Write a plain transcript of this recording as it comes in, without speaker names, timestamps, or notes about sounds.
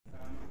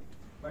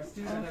But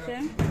still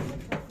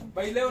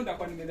by leo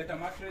nitakuwa nimeleta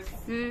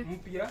mattress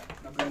mpya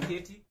na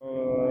blanketi.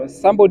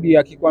 Somebody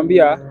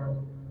akikwambia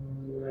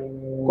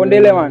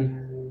Kondele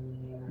man,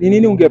 ni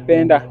nini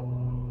ungependa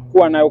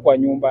kuwa nayo kwa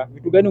nyumba?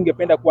 Vitu gani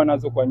ungependa kuwa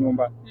nazo kwa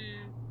nyumba?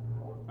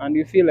 And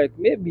you feel like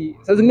maybe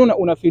sasa zingine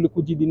una feel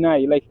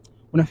kujideny, like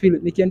una feel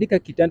nikiandika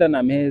kitanda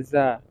na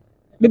meza,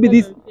 maybe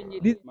this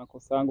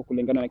makosa yangu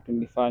kulingana na kitu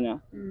nilifanya.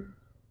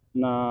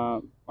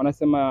 Na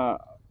wanasema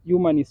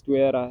human is to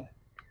error.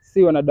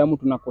 Si wanadamu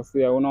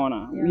tunakosea,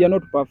 unaona? We are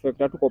not perfect,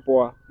 hatuko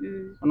poa.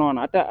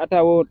 Unaona?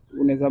 Hata wewe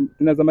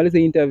tunaweza maliza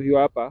interview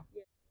hapa.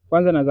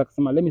 Kwanza naweza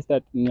kusema let me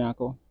start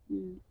Nyako.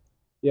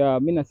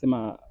 Mimi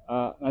nasema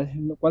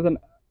kwanza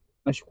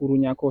nashukuru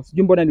Nyako.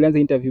 Sijui mbona nilianza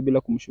interview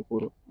bila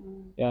kumshukuru.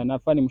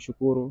 Nafaa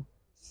nimshukuru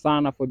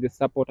sana for the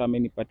support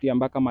amenipatia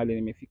mpaka mahali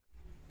nimefika.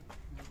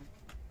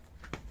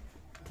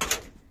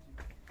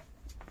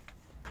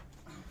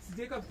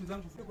 Sijeka vitu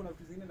zangu, kuna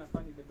vitu zingine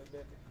nafanya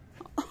bebe.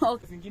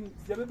 Okay. Zingine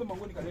sijabeba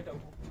mango nikaleta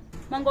huko.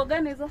 Mango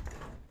gani hizo?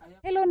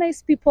 Hello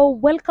nice people,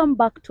 welcome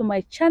back to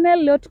my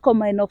channel. Leo tuko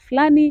maeneo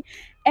fulani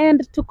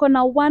and tuko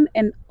na one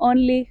and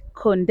only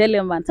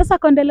Kondele man. Sasa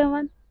Kondele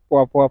man,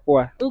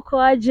 Poa.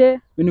 uko aje?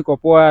 Mimi niko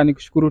poa,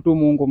 nikushukuru tu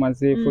Mungu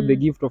mazee for the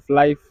gift of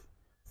life,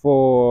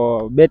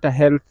 for better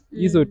health.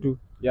 Hizo tu.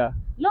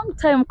 Long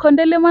time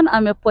Kondele man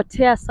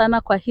amepotea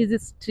sana kwa hizi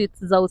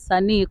streets za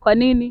usanii. Kwa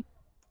nini?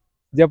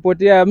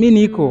 Japotea mimi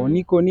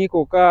niko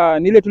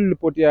nile tu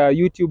nilipotea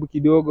YouTube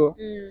kidogo.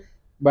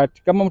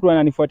 But kama mtu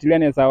ananifuatilia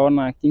anaweza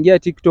ona kiingia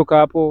TikTok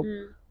hapo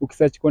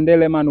ukisearch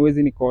Kondele man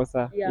huwezi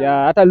nikosa.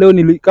 Hata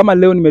leo kama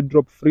leo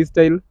nimedrop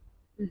freestyle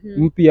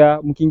mpya,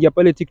 mkiingia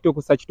pale TikTok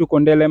usearch tu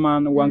Kondele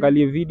man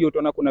uangalie video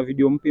utaona kuna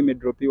video mpya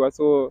imedropiwa.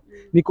 So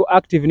niko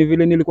active, ni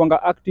vile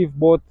nilikuanga active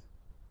both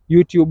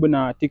YouTube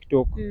na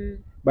TikTok.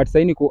 But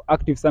sasa niko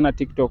active sana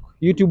TikTok.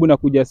 YouTube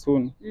nakuja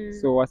soon.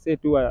 So wase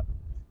tu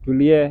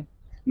tulie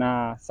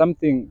na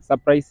something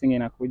surprising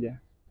inakuja.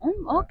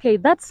 Okay,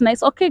 that's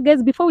nice. Okay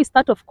guys, before we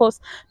start, of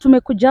course,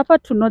 tumekuja hapa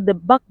to know the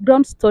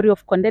background story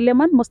of Kondele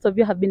man. Most of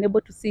you have been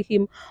able to see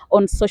him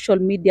on social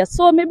media.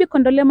 So maybe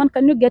Kondele man,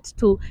 can you get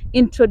to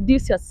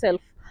introduce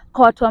yourself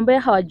kwa watu ambao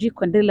hawajui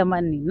Kondele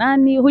man ni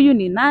nani? Huyu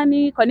ni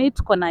nani? Kwa nini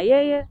tuko na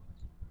yeye?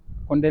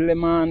 Kondele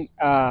man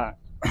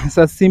is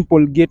a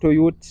simple ghetto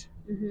youth.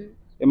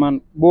 A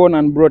man born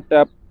and brought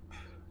up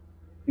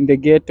in the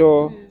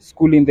ghetto,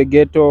 school in the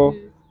ghetto,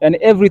 and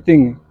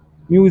everything,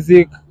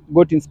 music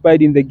got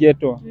inspired in the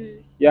ghetto.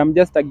 I'm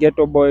just a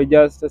ghetto boy,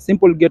 just a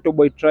simple ghetto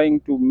boy trying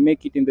to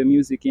make it in the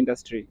music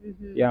industry.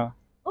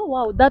 Oh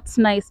wow, that's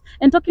nice.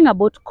 And talking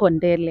about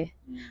Kondele.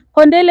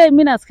 Kondele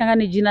mimi nasikanga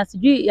ni jina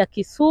sijui ya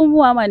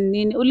Kisumu ama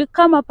nini.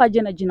 Ulikama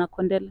paje na jina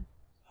Kondele?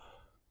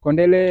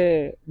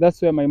 Kondele,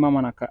 that's where my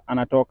mama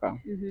anatoka.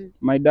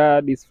 My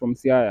dad is from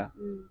Siaya.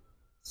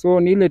 So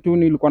ni ile tu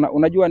nilikuwa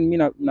unajua mimi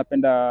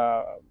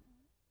napenda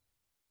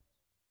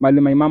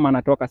mali my mama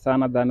anatoka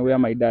sana than where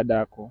my dad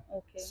ako.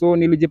 So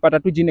nilijipata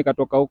tu jina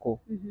katoka huko.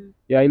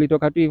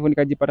 Ilitoka tu hivyo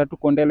nikajipata tu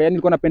Kondele.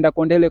 Nilikuwa napenda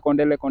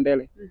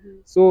Kondele.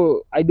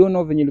 So I don't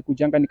know venye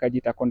ilikujanga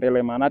nikajita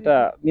Kondele man.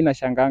 Hata mimi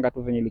nashanganga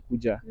tu venye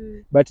ilikuja.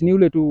 But ni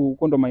ule tu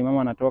huko ndo my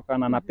mama anatoka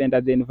na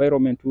napenda the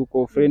environment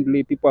huko,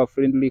 friendly, people are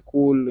friendly,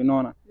 cool,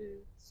 unaona.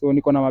 So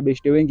niko na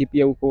mabeshte wengi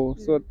pia huko.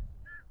 So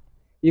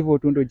hivyo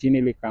tu ndo jina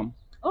ilikam.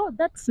 Oh,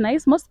 that's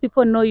nice. Most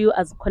people know you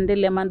as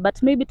Kondele man,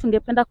 but maybe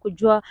tungependa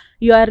kujua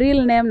your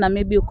real name na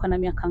maybe uko na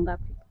miaka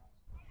ngapi?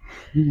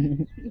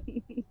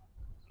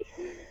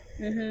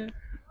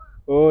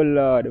 Oh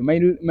Lord,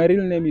 my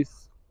real name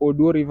is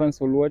Odor Evans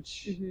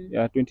Olwach.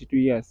 22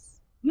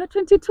 years. You're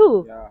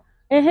 22?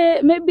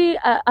 Maybe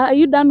are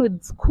you done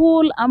with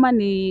school ama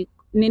ni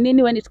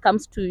nini when it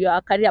comes to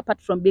your career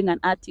apart from being an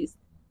artist?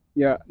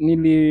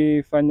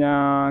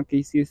 Nilifanya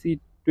KCSE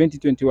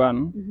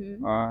 2021.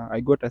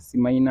 I got a C-.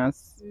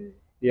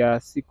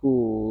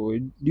 Siku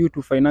due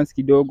to finance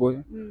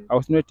kidogo, I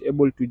was not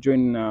able to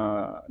join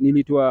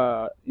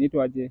nilitwa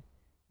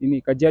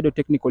Kajiado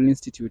Technical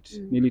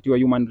Institute, nilitwa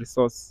human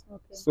resource.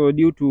 So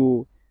due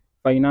to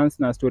finance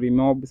na story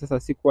mob sasa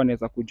sikuwa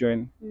naweza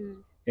kujoin.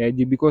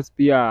 Because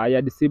pia I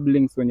had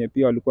siblings wenye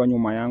pia walikuwa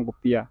nyuma yangu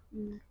pia.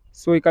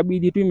 So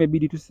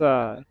imebidi tu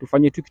sasa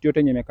tufanye tu kitu yote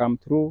yenye imekam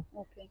through.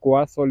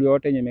 Kwa hustle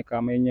yote yenye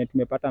imekam yenye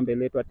tumepata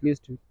mbele yetu, at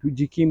least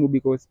tujikimu,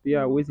 because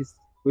pia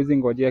huwezi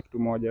ngojea kitu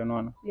moja,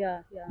 unaona.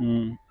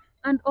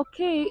 And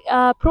okay,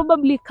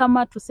 probably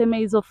kama tuseme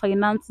hizo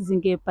finance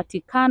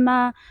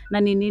zingepatikana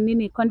na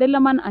nini Kondele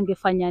man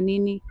angefanya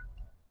nini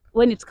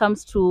when it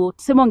comes to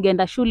tuseme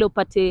ungeenda shule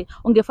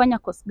ungefanya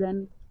course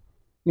gani?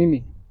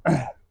 Mimi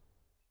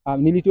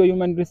nilitiwa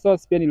human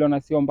resource, pia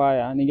niliona sio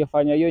mbaya,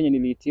 ningefanya hiyo yenye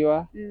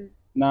nilitiwa.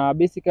 Na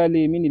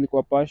basically mimi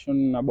nilikuwa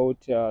passion about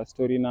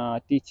story na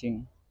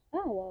teaching.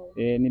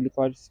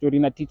 Nilikuwa story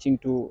na teaching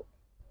to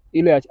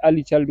ile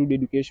early childhood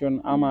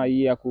education ama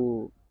hii ya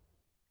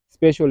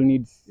special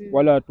needs.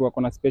 Wala watu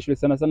wako na special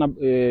sana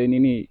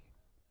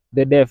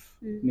the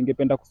deaf.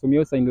 Ningependa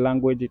kusomea sign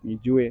language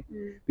nijue,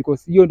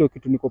 because hiyo ndio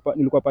kitu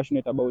nilikuwa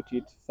passionate about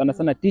it.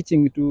 Sana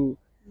teaching to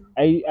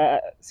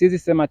siwezi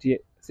sema ati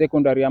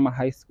secondary ama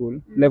high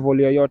school, level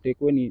yoyote,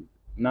 ikuwe ni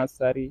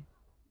nursery,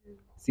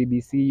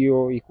 CBC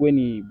hiyo, ikuwe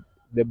ni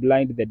the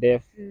blind, the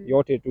deaf,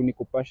 yote tu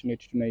niko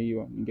passionate tu na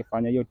hiyo,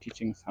 ningefanya hiyo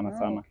teaching sana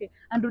sana. Okay.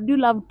 And would you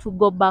love to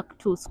go back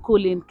to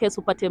school in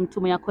case upate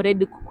mtu mwenye ako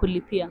ready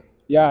kukulipia?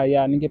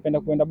 Yeah,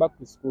 ningependa kuenda back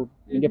to school.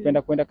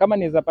 Ningependa kuenda kama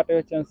niweza pata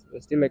hiyo chance,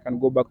 still I can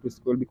go back to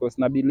school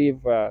because na believe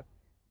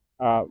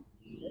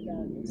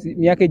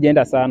miaka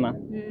ijaenda sana.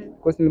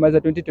 Because nilimaliza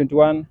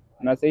 2021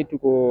 na sasa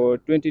tuko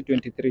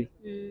 2023.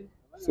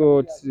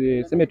 So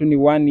sema tu ni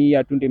 1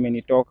 year tu ndio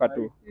imenitoka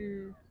tu.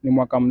 Ni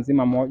mwaka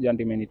mzima moja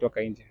ndio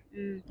imenitoka nje.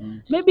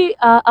 Maybe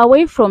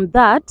away from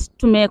that,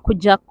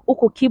 tumekuja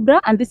huko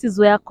Kibera and this is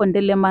where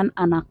Kondele man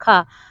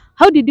anakaa.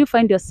 How did you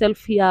find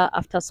yourself here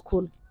after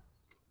school?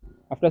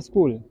 After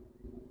school,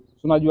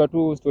 tunajua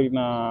tu story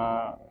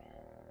na,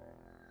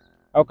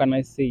 how can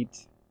I say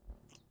it?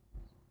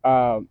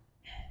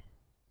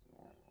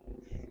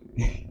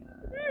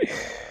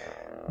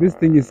 This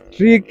thing is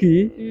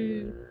tricky.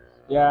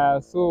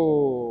 Yeah,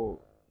 so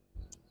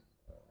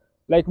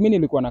like mimi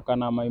nilikuwa nakaa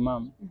na my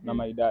mom na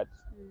my dad.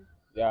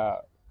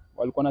 Yeah,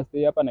 walikuwa na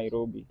stay hapa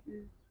Nairobi.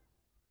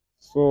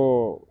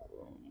 So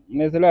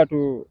naelewa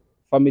tu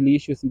family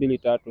issues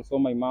 2-3. So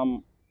my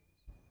mom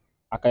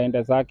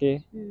akaenda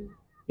zake.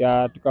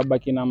 Yeah,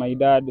 tukabaki na my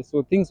dad.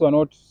 So things were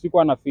not,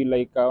 sikuwa na feel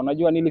like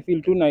unajua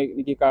nilifeel tu na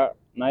nikikaa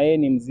na yeye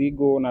ni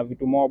mzigo na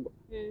vitu mob.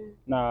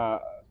 Na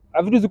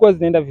vitu zilikuwa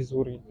zinaenda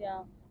vizuri.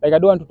 Yeah. Like I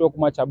don't want to talk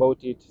much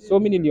about it. So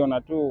mimi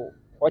niliona tu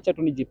wacha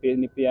tu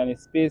nipeane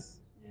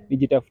space,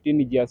 nijitafutie,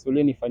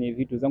 nijiasolie, nifanye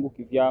vitu zangu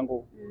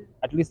kivyangu.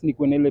 At least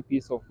nikuwe na ile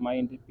peace of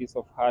mind, peace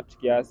of heart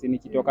kiasi,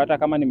 nikitoka hata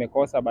kama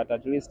nimekosa, but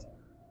at least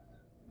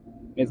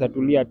naweza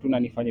tulia tu na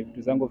nifanye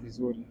vitu zangu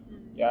vizuri.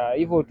 Yeah,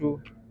 hivyo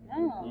tu.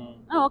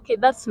 Okay,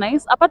 that's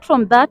nice. Apart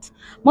from that,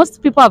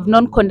 most people have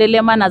known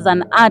Kondele man as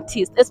an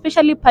artist,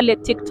 especially pale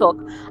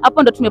TikTok.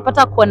 Hapo ndo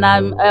tumepata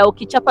kuona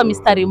ukichapa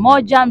mistari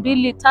 1,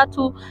 2,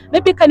 3.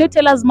 Maybe can you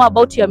tell us more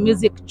about your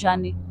music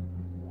journey?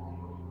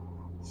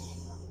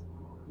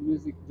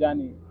 Music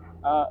journey.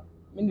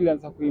 Mimi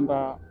nilianza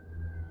kuimba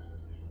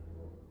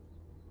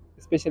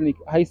especially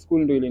high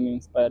school, ndo ile ni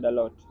inspired a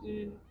lot.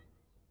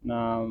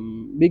 Na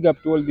big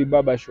up to all the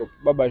barbershop.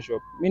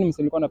 Mimi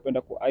nilikuwa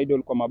napenda ku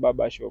idol kwa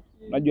mabarbershop.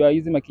 Unajua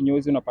hizi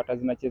makinyozi unapata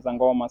zinacheza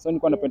ngoma. So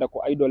nilikuwa napenda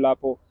ku idol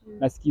hapo,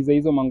 nasikiza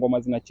hizo mangoma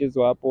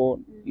zinachezwa hapo,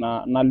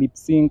 na lip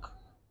sync,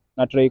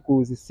 na try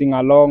ku sing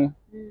along.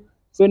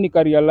 So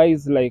nika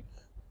realize like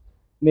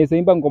naweza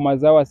imba ngoma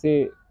zao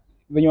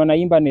venye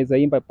wanaimba, naweza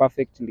imba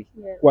perfectly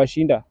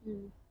kuwashinda.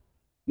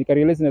 Nika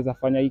realize naweza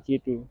fanya hii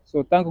kitu.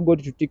 So thank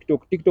God to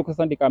TikTok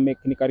sasa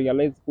nika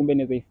realize kumbe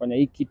naweza ifanya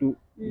hii kitu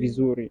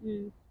vizuri.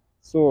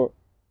 So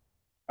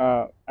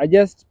I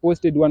just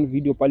posted one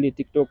video pale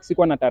TikTok.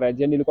 Sikuwa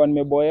natarajia, nilikuwa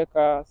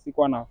nimeboeka,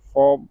 sikuwa na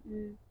form,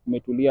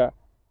 umetulia.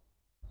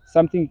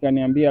 Something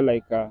ikaniambia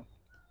like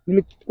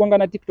nilikuwa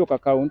na TikTok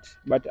account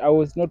but I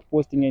was not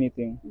posting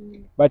anything.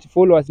 But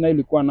followers na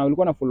ulikuwa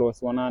na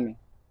followers 8.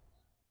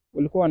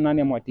 Ulikuwa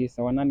 8 ama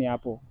 9, 8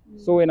 hapo.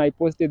 So when I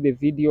posted the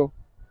video,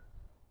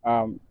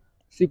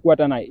 sikuwa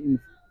hata na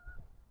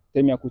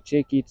time ya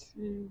kucheck it.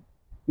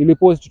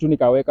 Nilipost tu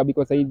nikaweka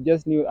because I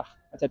just knew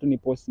acha tu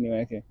nipost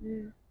niweke.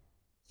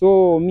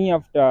 So me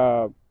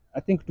after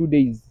I think 2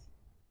 days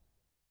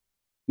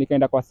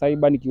nikaenda kwa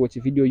cyber nikiwatch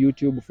video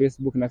YouTube,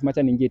 Facebook, na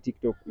semacha niingie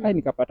TikTok.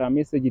 Nikapata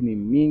message ni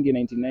mingi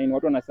 99.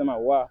 Watu wanasema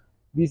wow,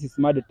 this is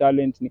mad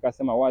talent.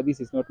 Nikasema wow, this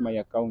is not my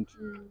account.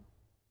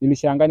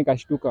 Nilishangaa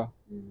nikashtuka.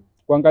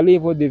 Kuangalia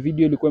hivyo the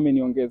video ilikuwa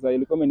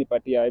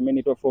imenipatia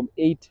imenitoa from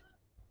 8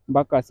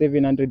 mpaka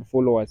 700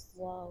 followers.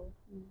 Wow.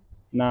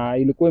 Na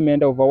ilikuwa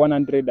imeenda over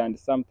 100 and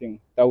something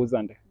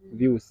thousand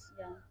views.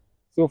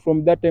 So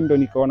from that time ndo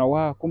nikaona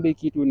wow, kumbe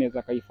kitu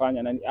unaweza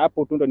kaifanya, na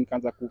hapo tu ndo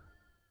nikaanza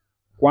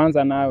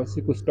kuanza nayo,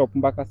 siku stop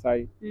mpaka sasa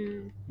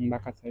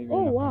hivi.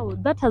 Oh wow,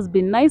 that has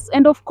been nice.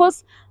 And of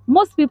course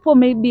most people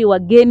maybe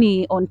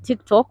wageni on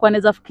TikTok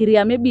wanaweza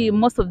fikiria maybe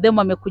most of them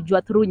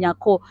wamekujua through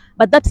Nyako,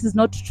 but that is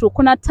not true.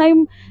 Kuna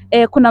time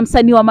kuna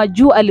msanii wa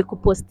majuu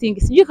alikuposting,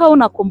 sijui kama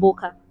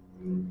unakumbuka.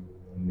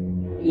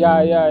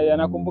 Yeah,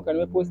 nakumbuka,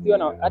 nimepostiwa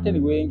na hata ni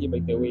wengi by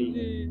the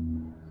way.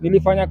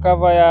 Nilifanya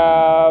cover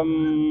ya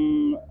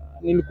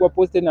nilikuwa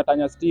posted na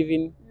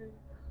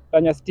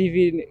Tanya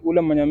Steven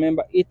ule mwenye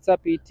member, it's a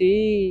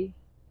pity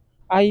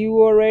are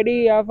you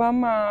already have a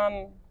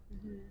man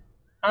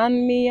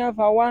and me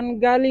have a one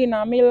girl in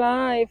my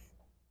life,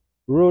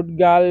 rude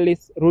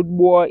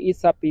boy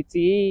is a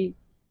pity.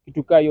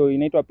 Kitu kayo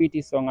inaitwa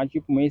pity song,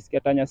 achipu meisikia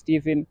Tanya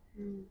Steven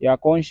ya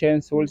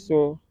Conscience.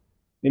 Also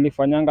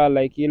nilifanyanga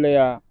like ile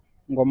ya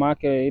ngoma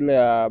yake ile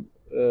ya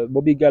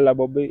Bobby Gala,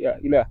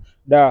 ile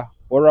da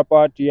or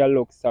party ya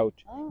looks out.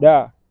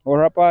 Da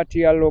or party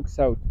ya looks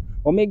out.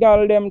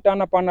 Omigal them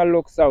turn up on a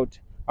looks out.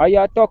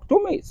 Aya talk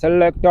to me,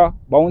 selector.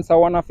 Bounce I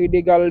wanna feed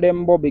the girl,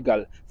 them bobby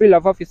girl. Feel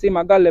love if you see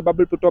my girl,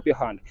 bubble put up your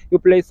hand. You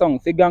play song,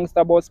 fi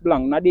gangsta boss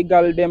blank. Na the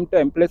girl them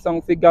time, play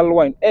song fi girl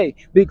wine. Hey,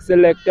 big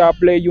selector,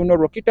 play you no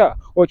rockita.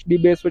 Watch the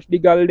bass, watch the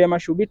girl them a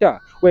shubita.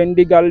 When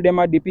the girl them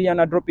a dippy and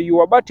a droppy, you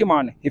a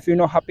Batman. If you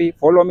no happy,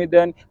 follow me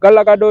then.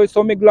 Galagado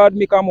so me glad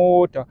me come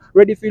out.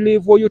 Ready fi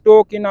leave what you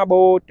talking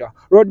about.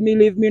 Road me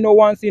leave me no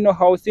once in no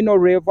house, in no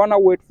rave. Wanna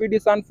wait for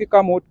this and fi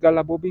come out.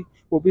 Gala Bobby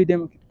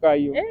them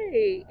kayo.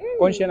 Hey,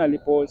 Conscience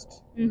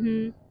alipost.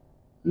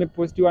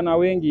 Nimepostiwa na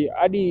wengi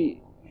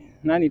hadi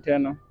nani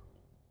tena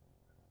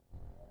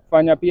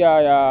fanya pia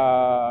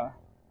ya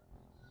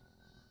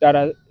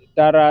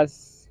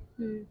Taras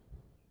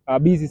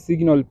busy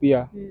signal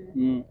pia.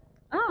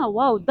 Ah,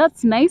 wow,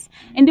 that's nice.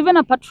 And even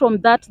apart from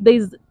that,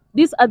 there's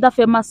this other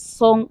famous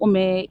song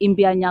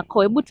umeimbia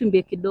Nyako. Hebu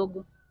tuimbie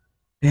kidogo.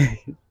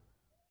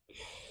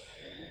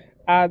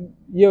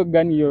 Hiyo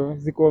gani hiyo,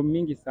 ziko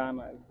mingi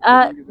sana.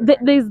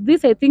 There's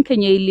this I think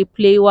yenye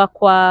iliplaywa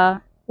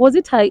kwa, was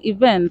it her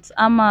event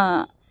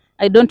ama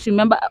I don't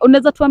remember.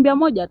 Unaweza tuambia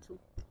moja tu?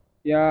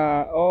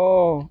 Ya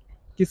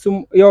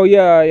Kisumu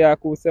ya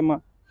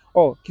kusema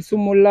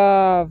Kisumu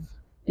love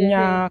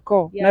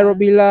Nyako,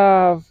 Nairobi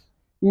love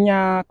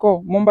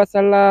Nyako,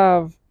 Mombasa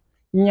love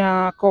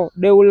Nyako,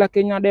 Deula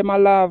Kenya dema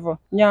love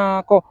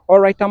Nyako.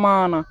 Alright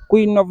amana,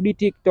 queen of the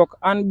TikTok,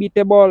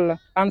 unbeatable,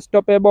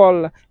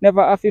 unstoppable,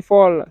 never afi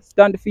fall,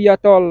 stand for your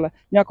tall.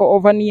 Nyako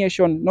over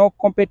nation, no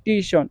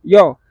competition.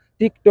 Yo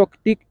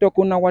TikTok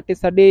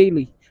unawatesa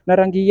daily na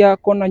rangi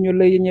yako na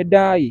nywele yenye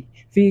dai,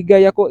 figa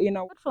yako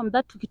ina. From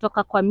that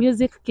tukitoka kwa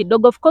music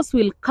kidogo, of course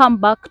we'll come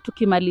back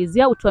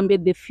tukimalizia, utuambie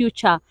the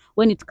future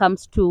when it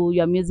comes to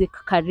your music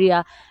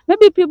career.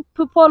 Maybe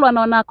people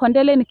wanaona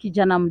Kondele ni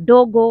kijana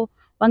mdogo,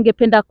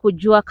 wangependa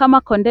kujua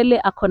kama Kondele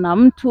ako na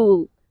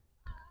mtu,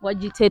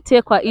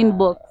 wajitetee kwa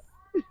inbox.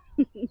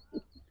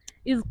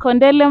 Is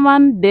Kondele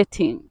man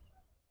dating?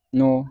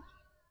 No.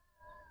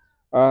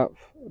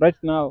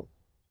 Right now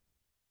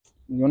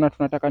niona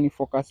tunataka ni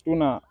focus tu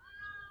na,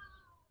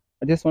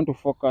 I just want to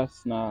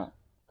focus na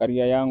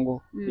career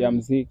yangu ya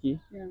muziki.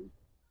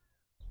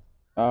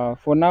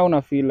 For now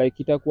na feel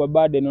like itakuwa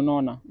burden,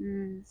 unaona.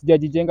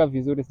 Sijajijenga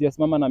vizuri,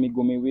 sijasimama na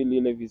miguu miwili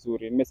ile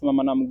vizuri.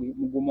 Nimesimama na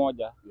mguu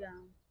moja.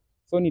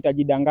 So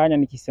nitajidanganya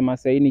nikisema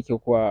sasa niko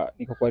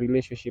kwa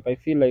relationship. I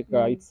feel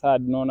like it's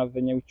sad, naona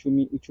venye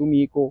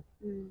uchumi iko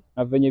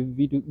na venye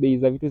bei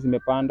za vitu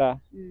zimepanda.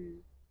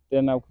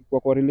 Tena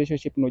ukikuwa kwa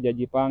relationship na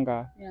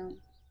hujajipanga,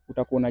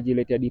 utakuwa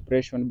unajiletea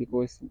depression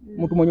because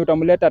mtu mwenye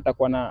utamleta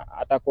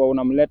atakuwa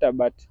unamleta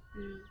but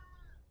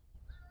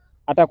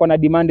atakuwa na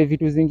demand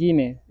vitu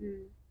zingine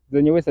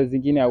zenye wewe saa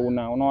zingine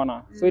hauna,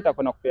 unaona. So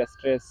itakuwa nakupea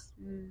stress.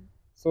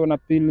 So na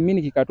feel mimi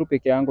nikikaa tu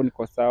peke yangu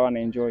niko sawa na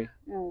enjoy.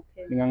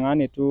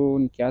 Ningangane tu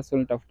nikihustle,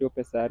 nitafutie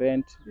pesa ya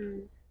rent.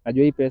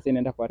 Najua hii pesa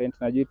inaenda kwa rent,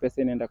 najua hii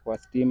pesa inaenda kwa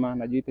stima,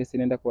 najua hii pesa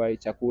inaenda kwa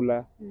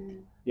chakula.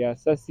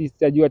 Sasa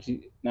sitajua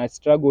na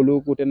struggle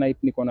huku tena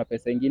niko na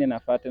pesa nyingine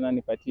nafaa tena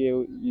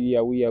nipatie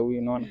ya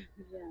unaona.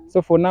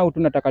 So for now tu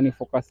nataka ni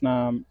focus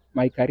na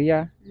my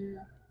career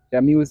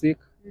ya music.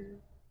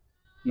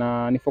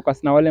 Na ni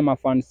focus na wale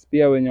mafans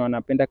pia wenye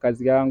wanapenda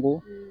kazi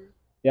yangu.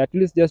 At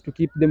least just to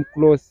keep them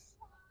close,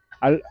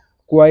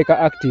 kuwaeka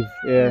active.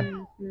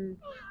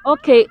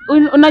 Okay,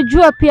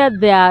 unajua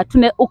pia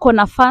uko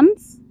na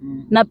fans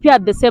na pia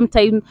at the same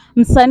time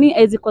msanii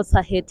hawezi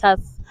kosa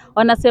haters.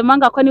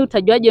 Wanasemanga kwani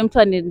utajuaje mtu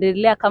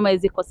anaendelea kama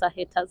hawezi kosa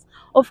haters?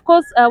 Of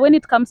course, when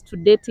it comes to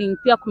dating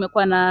pia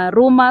kumekuwa na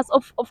rumors.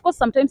 Of course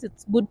sometimes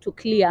it's good to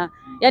clear.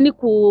 Yani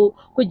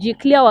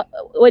kujiclear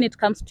when it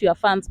comes to your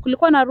fans.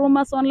 Kulikuwa na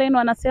rumors online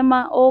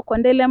wanasema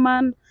Kondele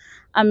man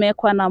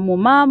amekuwa na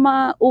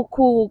mumama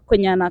huku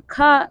kwenye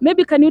anakaa.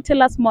 Maybe can you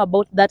tell us more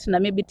about that na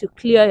maybe to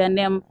clear your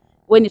name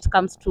when it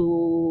comes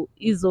to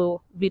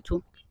hizo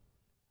vitu?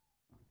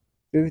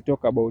 Let's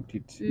talk about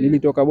it.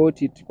 Nilitalk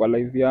about it kwa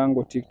live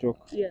yangu TikTok.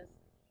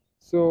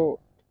 So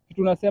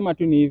tunasema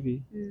tu ni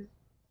hivi.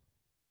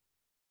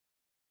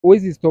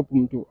 Huwezi stop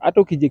mtu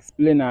hata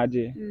ukijiexplain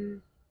aje.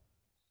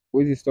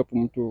 Huwezi stop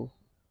mtu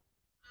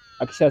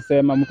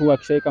akishasema, mtu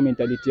akishaika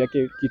mentality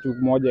yake kitu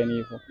moja ni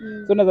hivyo.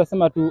 So naweza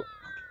sema tu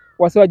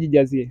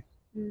wasiwajijazie.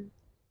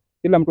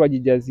 Kila mtu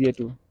ajijazie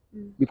tu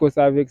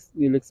because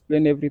I'll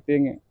explain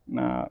everything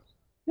na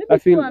I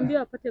feel tuambie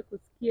apate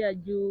kusikia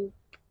juu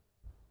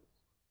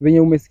venye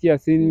umesikia,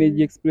 si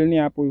nimejiexplain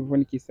hapo hivyo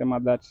nikisema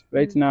that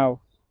right now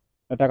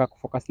nataka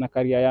kufocus na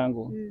career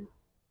yangu.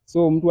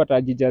 So mtu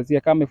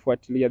atajijazia kama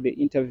amefuatilia the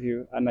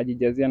interview,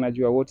 anajijazia,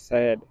 anajua what's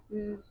ahead.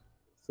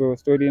 So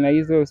story na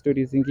hizo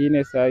stories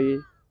zingine sahi.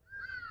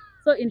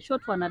 So in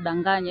short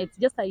wanadanganya, it's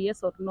just a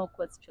yes or no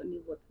question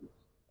hivyo tu.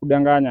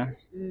 Kudanganya.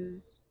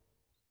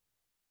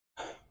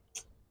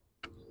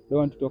 Don't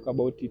want to talk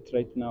about it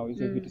right now.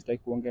 Hizo vitu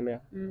sitaki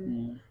kuongelea.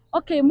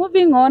 Okay,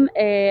 moving on,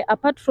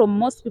 apart from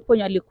most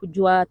people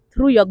walikujua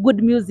through your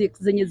good music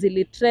zenye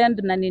zili trend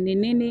na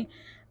nini,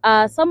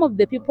 some of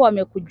the people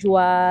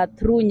wamekujua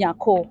through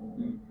Nyako.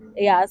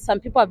 Some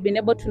people have been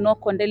able to know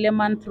Kondele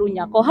man through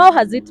Nyako. How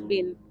has it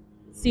been?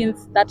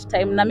 since that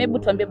time, na maybe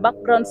tuambie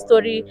background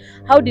story,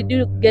 how did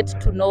you get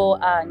to know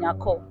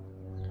Nyako?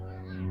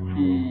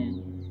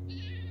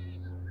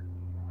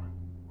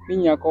 Mi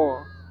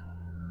Nyako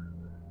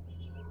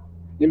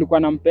nilikuwa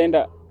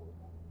nampenda,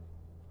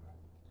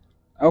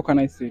 how can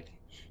I say it?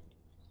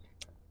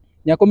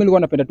 Nyako mi nilikuwa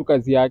napenda tu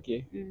kazi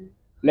yake.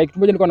 Like kitu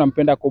moja nilikuwa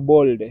nampenda ko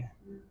bold.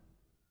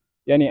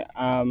 Yani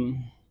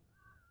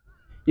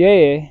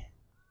yeye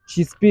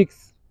she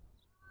speaks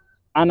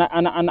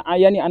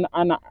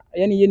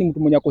yani yeye ni mtu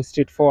mwenye ako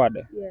straightforward.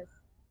 Yes.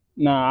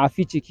 Na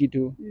afichi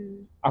kitu.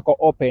 Ako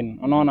open,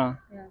 unaona?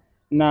 Yeah.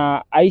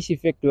 Na aishi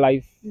fake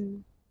life.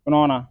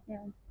 Unaona?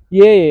 Yeah.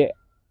 Yeye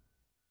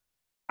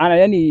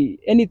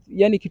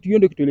yani kitu hiyo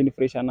ndio kitu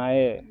ilinifurahisha na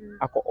yeye.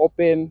 Ako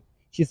open,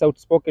 she's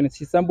outspoken,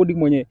 she's somebody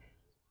mwenye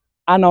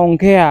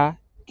anaongea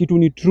kitu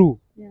ni true.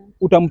 Yeah.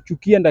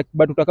 Utamchukia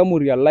but utakamu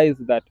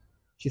realize that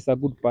she's a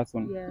good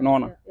person. Yes,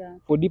 Unaona? yeah.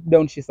 For deep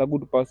down she's a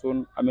good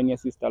person.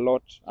 Ameniassist a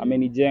lot,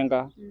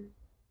 amenijenga.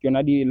 Kiona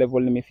hadi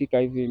level nimefika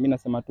hivi, mimi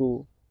nasema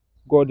tu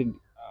God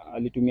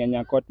alitumia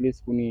Nyako at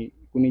least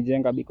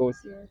kunijenga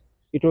because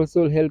it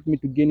also helped me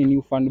to gain a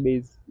new fan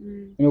base.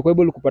 Nimekuwa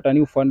able kupata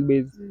new fan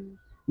base.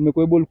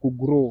 Nimekuwa able ku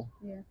grow.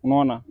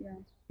 Unaona?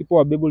 People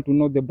are able to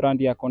know the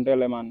brand ya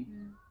Kondele man.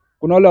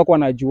 Kuna wale wako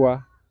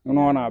wanajua,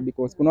 unaona,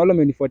 because kuna wale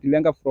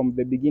wamenifuatilianga from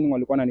the beginning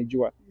walikuwa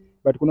wananijua.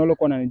 But kuna wale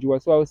walikuwa wananijua,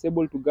 so I was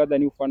able to gather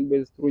new fan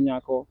base through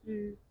Nyako.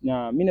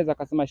 Na mimi naweza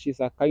kusema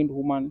she's a kind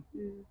woman.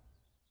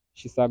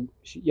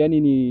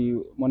 Yani ni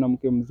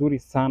mwanamke mzuri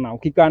sana.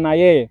 Ukikaa na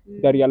yeye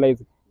uta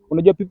realize.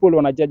 Unajua people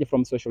wana judge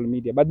from social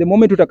media, but the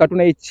moment utakaa tu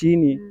naye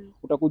chini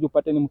utakuja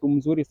upate ni mtu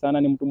mzuri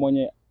sana, ni mtu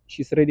mwenye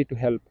she's ready to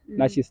help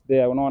na she's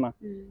there, unaona?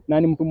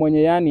 Na ni mtu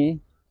mwenye yani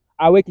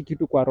aweki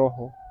kitu kwa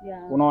roho.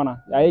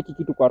 Unaona? Aweki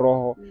kitu kwa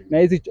roho. Na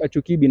hizi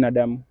achukii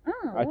binadamu.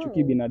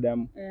 Achukii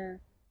binadamu.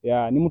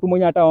 Ni mtu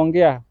mwenye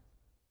ataongea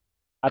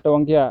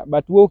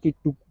but wewe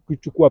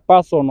ukichukua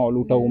personal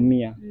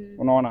utaumia.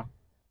 Unaona?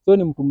 So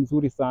ni mtu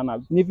mzuri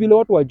sana. Ni vile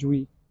watu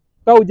wajui.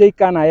 Kama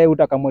hujaika na yeye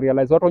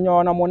utakamurealize. Watu wenyewe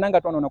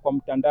wanamuonanga tu wanaona kwa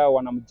mtandao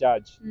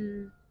wanamjudge.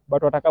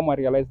 But watakamu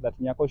realize that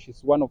Nyako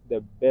she's one of the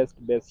best.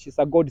 She's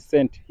a God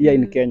sent here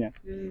in Kenya.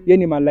 Yeye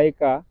ni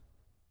malaika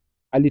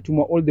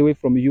alitumwa all the way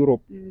from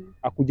Europe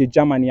akuje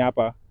Germany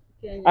hapa.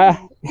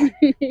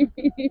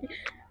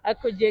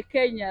 Akuje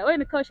Kenya. Wewe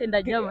nikao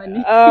shenda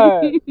Germany.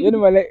 Yeye ni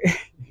malaika.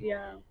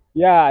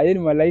 Yeye ni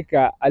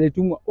malaika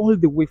alitumwa all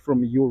the way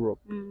from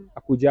Europe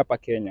akuje hapa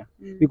Kenya.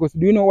 Because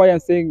do you know why I'm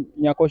saying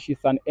Nyako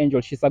she's an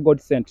angel, she's a God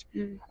sent?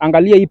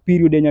 Angalia hii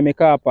period yenye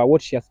amekaa hapa,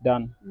 what she has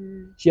done.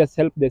 She has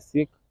helped the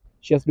sick.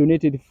 She has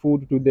donated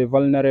food to the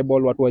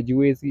vulnerable, watu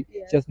wajiwezi.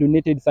 She has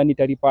donated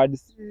sanitary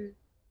pads.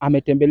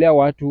 Ametembelea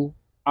watu,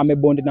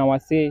 amebond na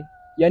wasee.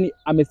 Yani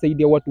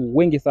amesaidia watu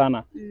wengi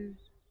sana.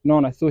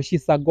 Unaona? So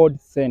she's a God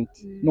sent.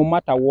 No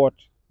matter what,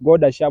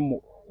 God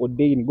ashamu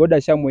ordain, God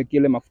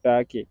ashamwekele mafuta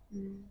yake.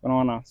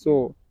 Unaona?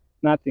 So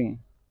nothing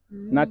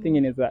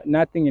inaweza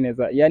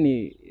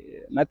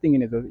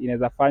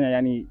fanya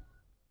yani,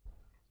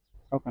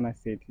 how can I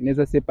say it?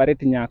 Inaweza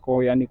separate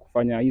Nyako yani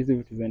kufanya hizi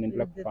vitu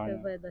zinaendelea kufanya.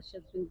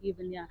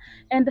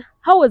 And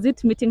how was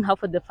it meeting her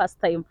for the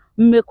first time?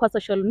 Mmekuwa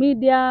social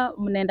media,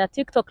 mnaenda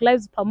TikTok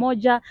lives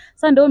pamoja.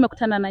 Sasa ndio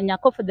umekutana na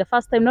Nyako for the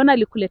first time. Naona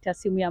alikuletea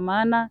simu ya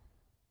maana.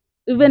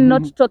 Even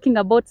not talking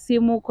about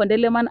simu,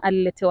 Kondele man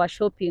aliletewa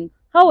shopping.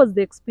 How was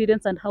the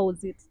experience and how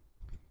was it?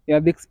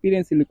 The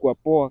experience ilikuwa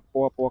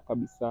poa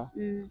kabisa.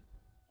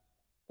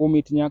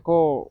 Meet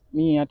Nyako,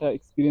 mi hata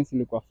experience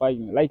ilikuwa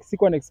fine. Like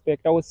sikuwa na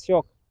expect, I was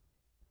shocked.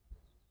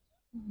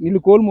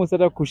 Nilikuwa almost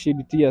hata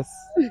kushed tears.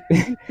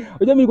 Unajua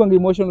mimi nilikuwa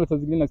emotional saa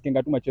zingine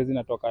nasikia tu machozi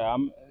natoka.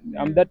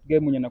 I'm that guy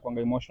mwenye anakuwa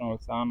emotional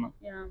sana.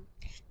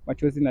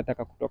 Machozi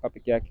nataka kutoka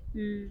peke yake.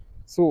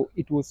 So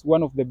it was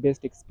one of the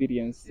best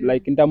experience.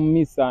 Like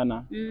nitammiss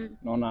sana.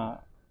 Naona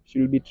she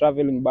will be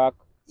traveling back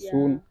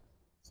soon.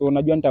 So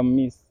najua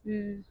nitammiss.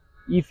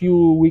 If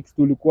few weeks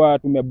tulikuwa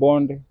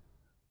tumebond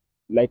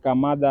like a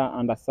mother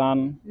and a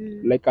son,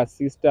 like a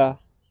sister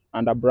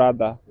and a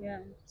brother.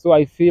 So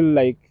I feel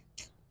like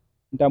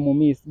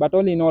nitamumiss, but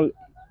all in all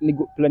ni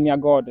plan ya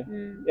God.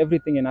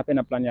 Everything inahappen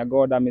na plan ya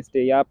God.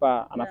 Amestay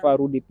hapa, anafaa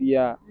rudi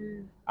pia.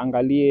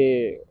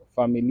 Angalie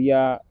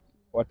familia,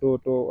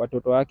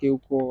 watoto wake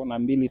huko na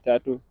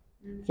 2-3.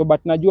 So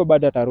but najua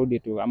bado atarudi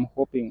tu. I'm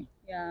hoping.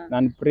 Na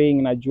I'm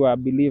praying, najua, I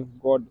believe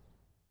God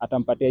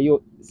atampatia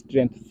hiyo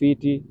strength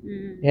fiti,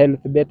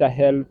 health, better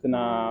health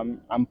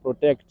na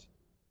protect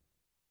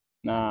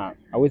na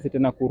aweze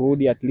tena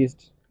kurudi at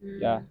least.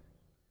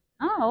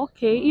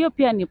 Okay, hiyo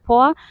pia ni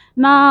poa.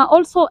 Na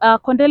also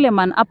Kondele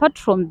man, apart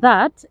from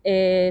that,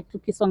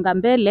 tukisonga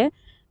mbele,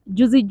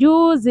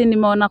 juzi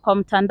nimeona kwa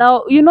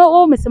mtandao, you know,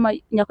 wewe umesema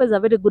Nyako is a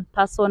very good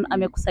person,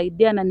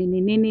 amekusaidia na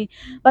nini,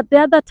 but the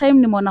other time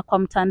nimeona kwa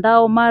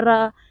mtandao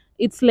mara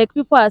it's like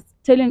people are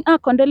telling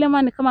Kondele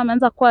man kama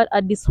ameanza kuwa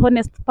a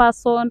dishonest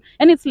person,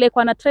 and it's like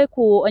wana try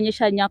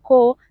kuonyesha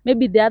Nyako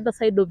maybe the other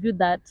side of you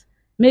that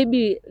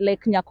maybe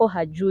like Nyako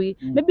hajui.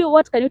 Maybe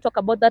what can you talk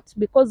about that,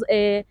 because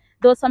there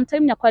was some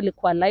time Nyako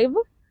alikuwa live,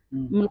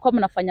 mlikuwa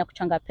mnafanya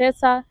kuchanga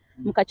pesa,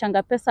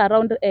 mkachanga pesa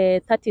around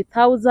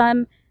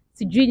 30,000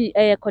 sijui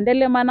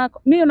Kondele man.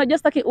 Mimi unajua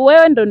sitaki,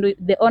 wewe ndo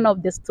the owner of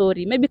the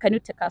story, maybe can you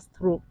take us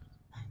through?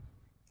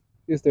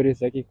 Hiyo story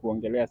sitaki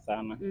kuongelea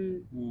sana.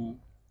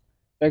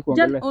 Sitaki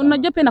kuongelea sana.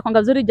 Unajua pia inakuanga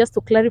vizuri just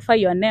to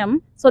clarify your name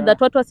so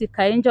that watu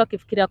wasikae nje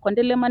wakifikiria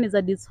Kondele man is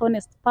a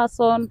dishonest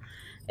person,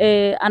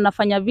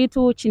 anafanya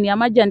vitu chini ya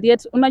maji, and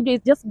yet unajua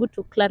it's just good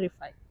to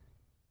clarify.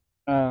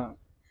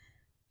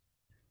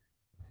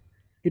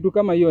 Kitu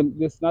kama hiyo,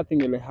 there's nothing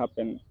will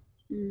happen.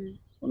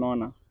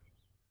 Unaona?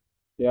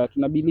 Yeah,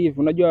 tuna believe.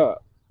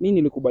 Unajua mimi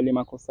nilikubali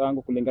makosa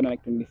yangu kulingana na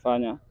kitu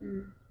nilifanya.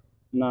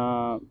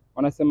 Na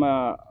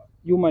wanasema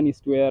human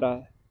is to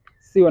error.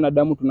 Si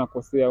wanadamu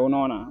tunakosea,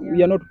 unaona?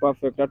 We are not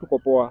perfect, hatuko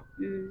poa.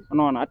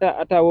 Unaona?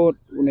 Hata wewe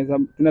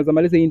tunaweza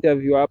maliza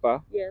interview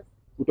hapa.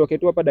 Utoke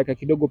tu hapa dakika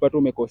kidogo pata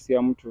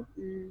umekosea mtu.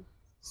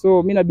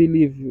 So mimi na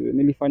believe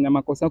nilifanya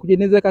makosa.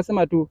 Kujinaweza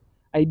kusema tu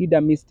I did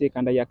a mistake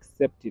and I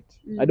accept it.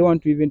 I don't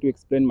want to even to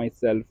explain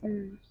myself.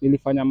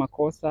 Nilifanya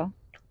makosa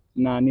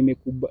na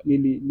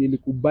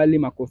nilikubali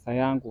makosa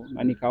yangu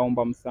na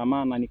nikaomba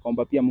msamaha na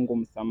nikaomba pia Mungu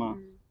msamaha.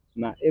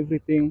 Na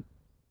everything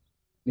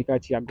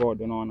nikaachia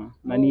God, unaona?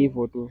 Na ni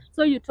hivyo tu.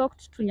 So you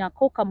talked to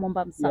Nyako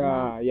ukamwomba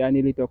msamaha? Yeah,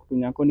 nilitalk to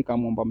Nyako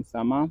nikamwomba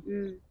msamaha.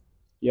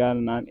 Yeah,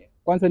 na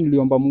kwanza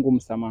niliomba Mungu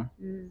msamaha.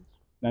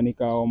 Na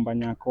nikaomba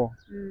Nyako,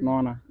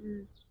 unaona?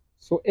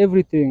 So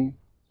everything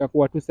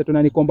kakuwa tu setu,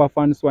 na nikaomba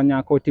fans wa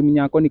Nyako, timu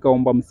Nyako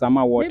nikaomba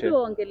msamaha wote. Maybe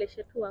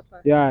uongeleshe tu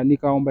hapa. Yeah,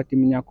 nikaomba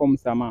timu Nyako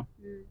msamaha.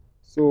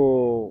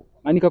 So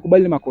na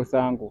nikakubali makosa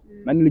yangu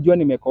na nilijua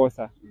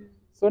nimekosa.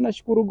 So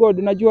nashukuru God.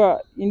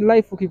 Unajua in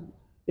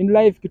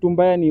life kitu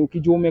mbaya ni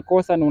ukijua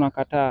umekosa na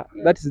unakataa.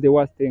 That is the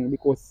worst thing,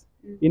 because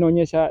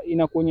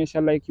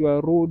inakuonyesha like you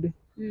are rude.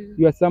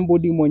 You are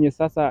somebody mwenye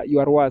sasa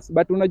you are worse.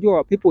 But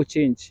unajua people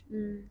change.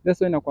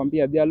 That's why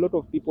nakwambia there are a lot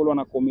of people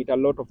wana commit a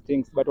lot of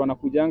things, but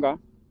wanakujanga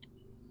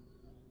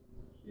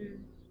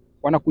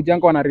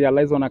wana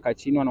realize, wanakaa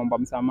chini wanaomba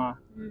msamaha.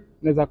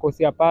 Unaweza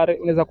kosea pare,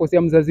 unaweza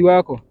kosea mzazi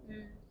wako.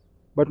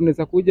 But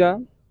unaweza kuja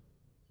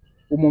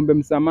umombe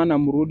msamaha na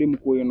mrudi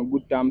mkuwe on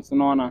good terms,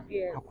 unaona?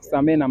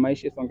 Akusamee na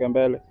maisha isonge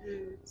mbele.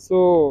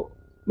 So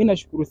mimi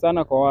nashukuru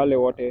sana kwa wale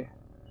wote.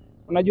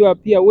 Unajua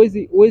pia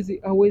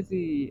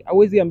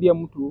hawezi ambia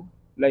mtu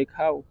like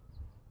how.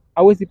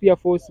 Hawezi pia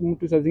force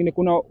mtu saa zingine.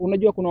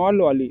 Unajua kuna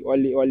wale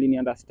wali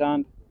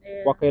understand,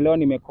 wakaelewa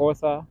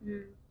nimekosa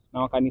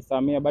na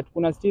wakanisamea, but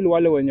kuna still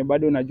wale wenye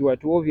bado unajua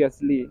tu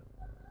obviously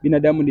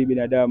binadamu ni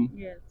binadamu.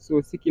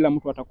 So si kila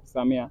mtu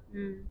atakusamea.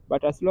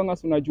 But as long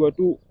as unajua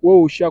tu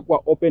wewe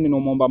ushakuwa open na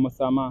umeomba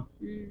msamaha,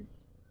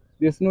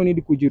 there's no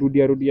need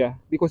kujirudia,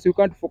 because you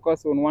can't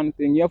focus on one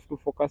thing, you have to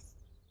focus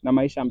na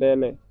maisha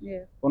mbele.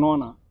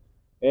 Unaona?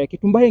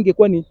 Kitu mbaya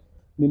ingekuwa ni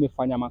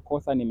nimefanya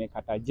makosa,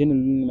 nimekata jeni,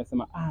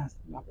 nimesema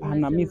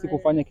hapana mimi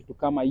sikufanya kitu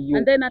kama hiyo,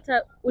 and then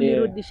hata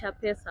ulirudisha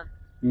pesa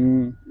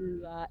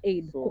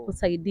aid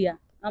kukusaidia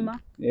ama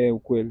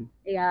ukweli.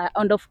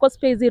 And of course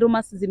pia hizi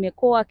rumors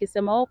zimekuwa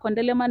akisema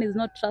Kondele man is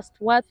not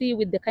trustworthy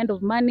with the kind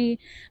of money,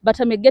 but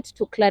I may get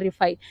to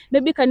clarify.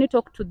 Maybe can you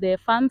talk to the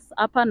fans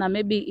hapa, na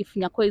maybe if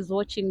Nyako is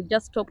watching,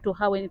 just talk to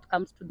her when it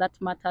comes to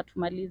that matter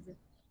tumalize.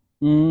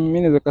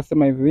 Mimi naweza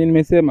kusema hivi,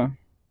 nimesema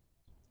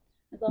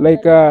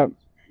like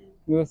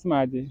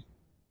nimesemaje,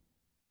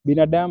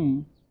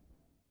 binadamu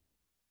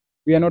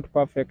we are not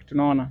perfect,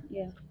 unaona?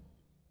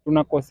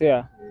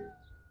 Tunakosea.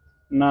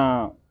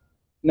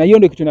 Na hiyo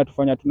ndio kitu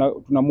inatufanya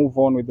tuna move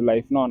on with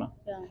life, unaona?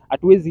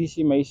 Hatuwezi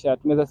ishi maisha,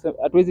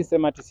 hatuwezi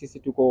sema ati sisi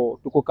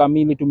tuko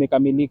kamili,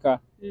 tumekamilika.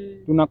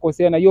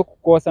 Tunakosea, na hiyo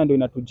kukosa ndio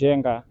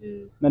inatujenga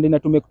na ndio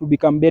inatumeka to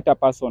become better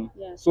person.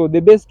 So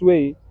the best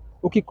way,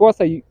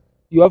 ukikosa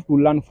you have to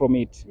learn from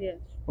it.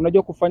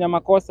 Unajua kufanya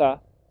makosa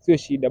sio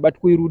shida, but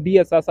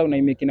kuirudia sasa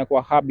unaimekina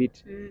kwa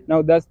habit.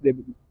 Now that's the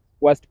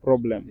worst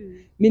problem.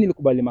 Mimi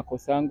nilikubali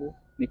makosa yangu,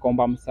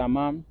 nikaomba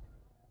msamaha,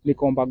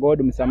 nikaomba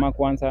God msamaha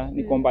kwanza,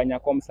 nikaomba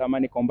Nyako msamaha,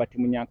 nikaomba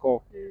timu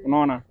Nyako.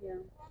 Unaona?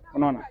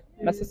 Unaona?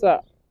 Na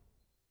sasa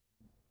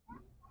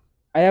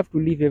I have to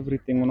leave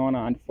everything,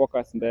 unaona, and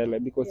focus mbele,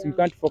 because you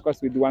can't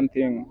focus with one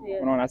thing.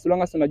 Unaona? As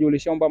long as unajua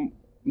ulishaomba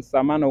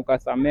msamaha na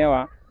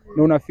ukasamewa,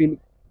 na una feel,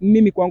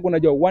 mimi kwangu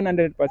unajua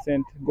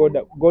 100%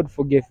 God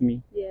forgave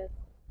me.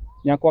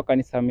 Nyako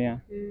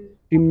akanisamea.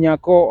 Timu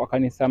Nyako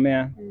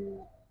akanisamea.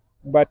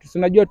 But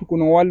unajua tu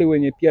kuna wale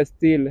wenye pia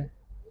still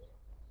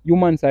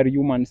humans are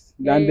humans,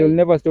 and they'll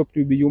never stop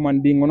to be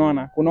human being,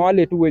 unaona? Kuna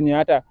wale tu wenye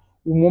hata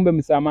umuombe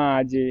msamaha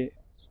aje,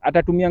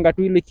 atatumianga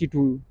tu ile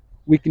kitu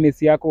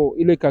weakness yako,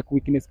 ile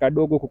weakness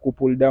kadogo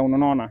kukupull down,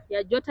 unaona?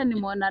 Jota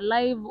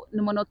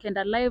nimeona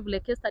ukienda live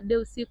like yesterday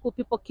usiku,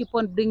 people keep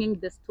on bringing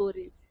the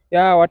story.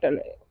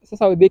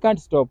 Sasa they can't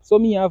stop. So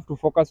me I have to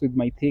focus with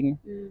my thing.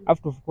 I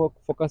have to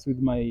focus with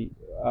my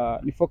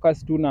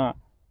focus tu na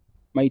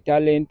my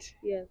talent.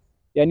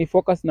 Yani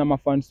focus na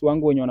mafans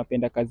wangu wenye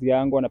wanapenda kazi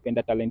yangu,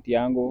 wanapenda talent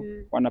yangu,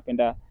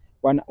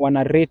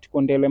 wana rate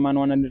Kondele man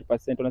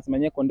 100%. Wanasema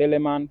nye Kondele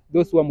man,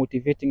 those who are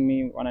motivating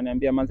me,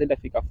 wananiambia manzenda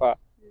fika far.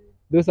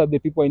 Those are the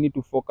people I need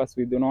to focus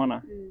with,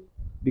 unaona?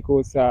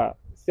 Because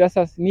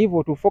Sasa ni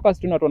hivyo tu, focus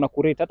tu na watu wana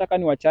kurate hata kama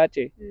ni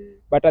wachache.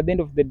 But at the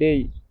end of the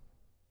day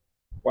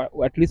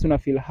at least una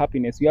feel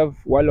happiness. You have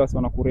wale watu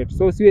wana kurate.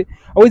 So siwe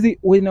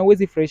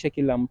hauwezi furahisha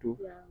kila mtu.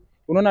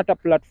 Unaona hata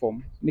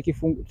platform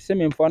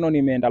tuseme mfano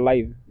nimeenda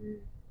live.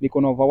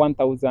 Niko na over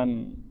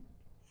 1000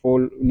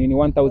 nini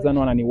 1000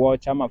 wanani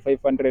watch ama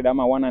 500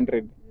 ama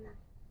 100.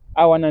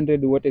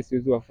 100 wote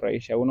siwezi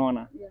wafurahisha,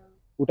 unaona?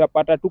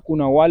 Utapata tu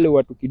kuna wale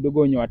watu kidogo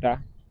wenye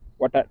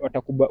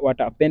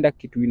watapenda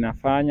kitu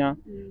inafanya,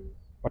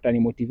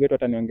 watanimotivate,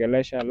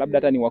 wataniongelesha, labda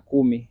hata ni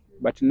 10,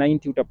 but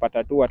 90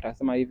 utapata tu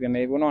watasema hivi na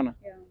hivi, unaona?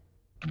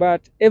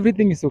 But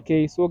everything is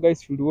okay, so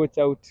guys should watch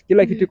out.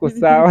 Kila kitu iko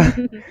sawa.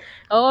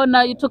 Oh,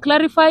 now to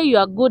clarify, you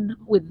are good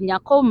with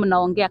Nyako,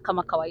 mnaongea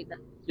kama kawaida?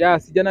 Yeah,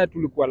 sijana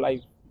tulikuwa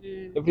live.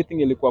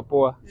 Everything ilikuwa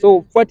poa.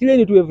 So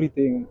fuatilieni tu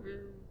everything.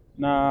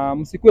 Na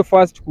msikue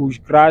fast ku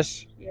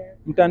crash.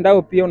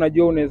 Mtandao pia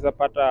unajua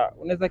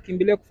unaweza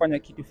kimbilia kufanya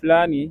kitu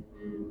fulani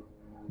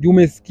juu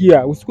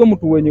umesikia. Usikue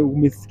mtu wenye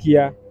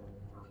umesikia.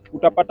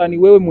 Utapata ni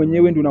wewe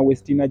mwenyewe ndio una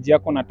waste energy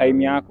yako na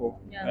time yako.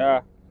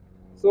 Yeah.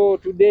 So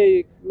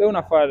today leo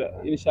nafaa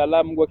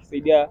inshallah Mungu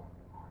akisaidia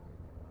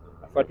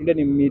afuatinde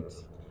ni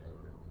meet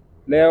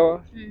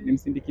leo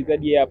nimsindikize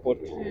hadi airport.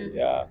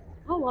 Yeah.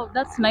 Oh wow,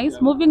 that's nice.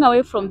 Moving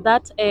away from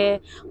that,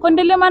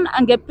 Kondele man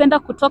angependa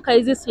kutoka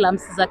hizi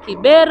slums za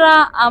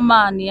Kibera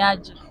ama ni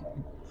aje?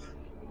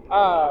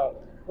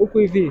 Huku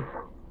hivi.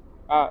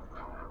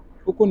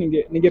 Huku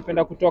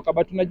ningependa kutoka,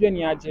 but unajua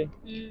ni aje.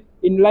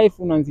 In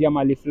life unaanzia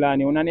mali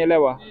fulani,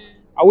 unanielewa?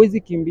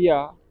 Hauwezi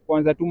kimbia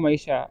kuanza tu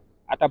maisha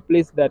at a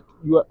place that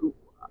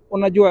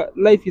unajua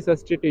life is a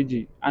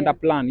strategy and a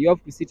plan. You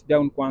have to sit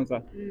down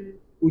kwanza.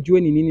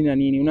 Ujue ni nini na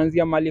nini.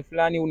 Unaanzia mali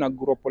fulani,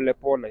 unagrow pole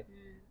pole.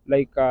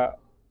 Like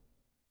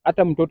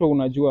hata mtoto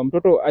unajua,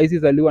 mtoto haizi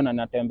zaliwa na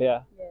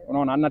anatembea.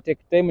 Unaona, ana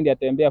take time ndio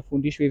atembea,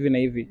 afundishwe hivi na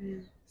hivi.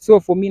 So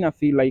for me na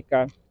feel like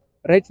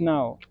right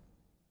now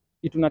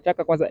kitu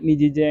nataka kwanza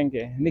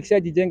nijijenge.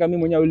 Nikishajijenga mimi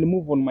mwenyewe will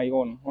move on my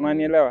own.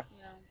 Unanielewa?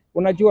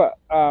 Unajua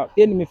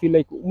pia nime feel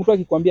like mtu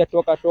akikwambia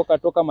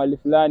toka mahali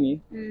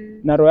fulani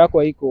na roho yako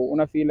haiko,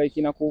 una feel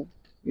like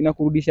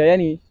inakurudisha,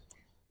 yani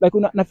like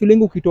na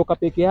feeling ukitoka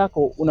peke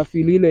yako una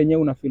feel ile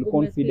yenyewe, una feel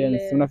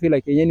confidence, una feel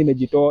like yenyewe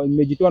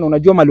nimejitoa na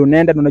unajua mahali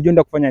unaenda na unajua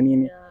enda kufanya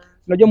nini.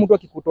 Unajua mtu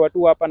akikutoa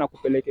tu hapa na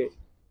kupeleke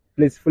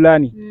place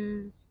fulani.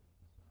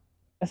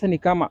 Sasa ni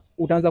kama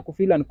utaanza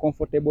kufeel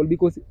uncomfortable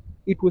because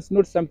it was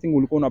not something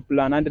ulikuwa una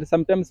plan, and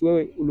sometimes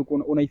wewe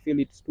ulikuwa una feel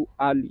it's too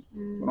early.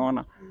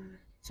 Unaona?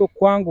 So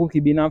kwangu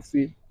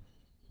kibinafsi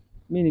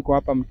mimi niko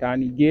hapa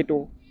mtaani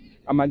ghetto,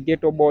 I'm a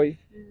ghetto boy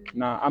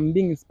na I'm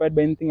being inspired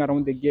by anything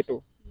around the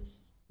ghetto.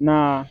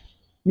 Na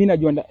mimi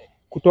najua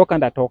kutoka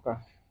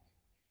ndatoka.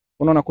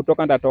 Unaona,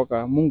 kutoka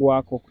ndatoka, Mungu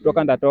wako,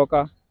 kutoka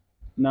ndatoka,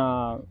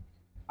 na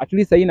at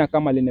least haina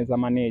kama linaweza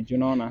manage,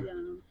 unaona?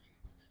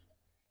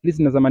 At least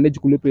naweza manage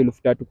kulipa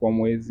 3000 kwa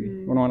mwezi.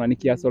 Unaona,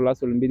 nikiasola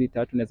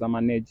 2-3 naweza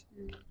manage.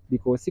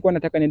 Because sikuwa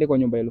nataka niende kwa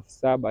nyumba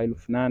 7,000,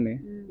 8,000,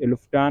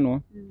 5,000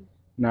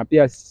 na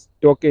pia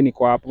stoke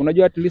niko hapo.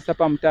 Unajua at least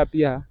hapa mtaa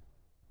pia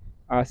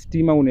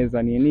stima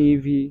unaweza nini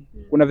hivi.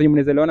 Kuna venye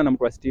mnaweza lewana na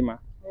mtu wa stima.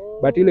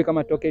 But ile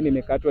kama token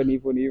imekatwa ni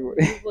hivyo. Hivyo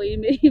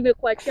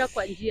imekuachia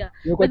kwa njia.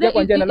 Imekuachia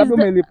kwa njia, na labda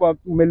umelipa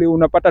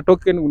unapata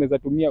token unaweza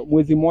tumia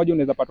mwezi mmoja,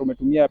 unaweza pata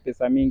umetumia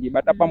pesa mingi.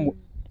 But hapa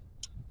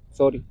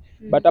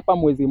but hapa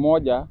mwezi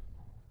mmoja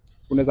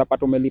unaweza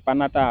pata umelipa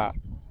hata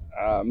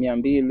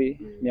 200,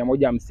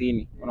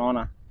 150,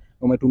 unaona?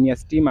 Umetumia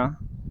stima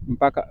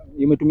mpaka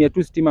umetumia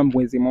tu stima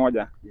mwezi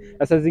mmoja.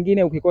 Sasa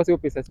zingine ukikosa hiyo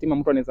pesa stima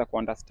mtu anaweza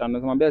kuunderstand.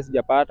 Unamwambia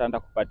sijapata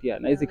nitakupatia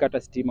na hizi kata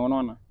stima,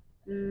 unaona?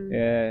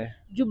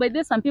 By the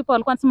way, some people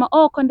walikuwa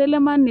wanasema Kondele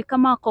man ni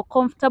kama ako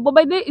comfortable.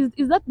 By the way,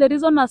 is that the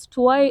reason as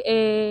to why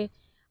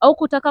au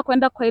kutaka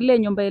kwenda kwa ile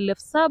nyumba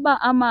 7,000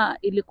 ama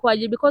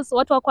ilikuwaje? Because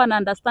watu wako wana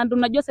understand.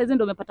 Unajua saizi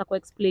ndio umepata ku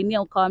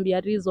explainia ukawaambia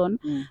reason,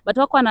 but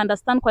wako wana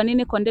understand kwa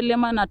nini Kondele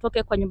man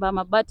atoke kwa nyumba ya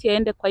mabati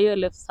aende kwa hiyo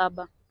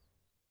 7,000.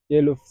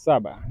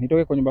 7,000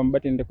 nitoke kwa nyumba ya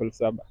mabati niende kwa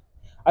 7,000.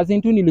 As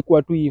in tu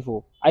nilikuwa tu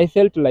hivyo. I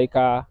felt like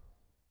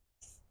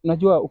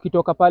unajua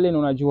ukitoka pale na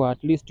unajua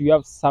at least you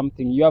have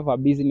something, you have a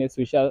business,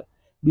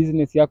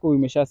 business yako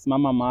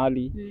imeshasimama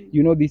mahali.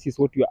 You know this is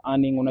what you are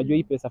earning. Unajua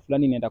hii pesa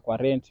fulani inaenda kwa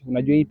rent,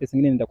 unajua hii pesa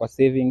nyingine inaenda kwa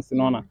savings,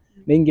 unaona?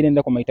 Na nyingine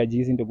inaenda kwa mahitaji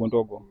hizi ndogo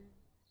ndogo.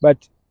 But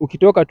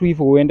ukitoka tu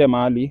hivyo uende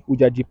mahali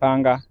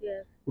hujajipanga,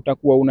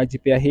 utakuwa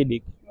unajipea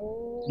headache.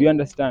 Do you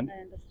understand?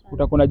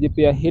 Utakuwa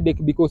unajipea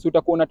headache because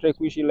utakuwa una try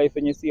kuishi life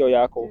yenye sio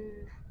yako.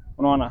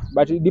 Unaona?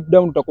 But deep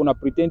down utakuwa una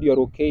pretend you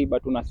are okay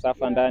but una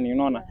suffer ndani,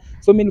 unaona?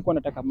 So mimi nilikuwa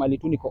nataka mali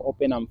tu niko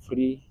open and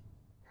free.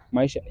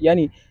 Maisha,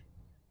 yani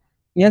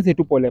nianze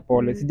tu pole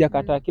pole.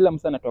 Sijakata kila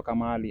mtu anatoka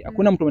mahali.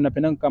 Hakuna mtu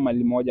anapenda kama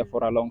mali moja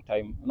for a long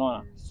time,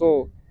 unaona?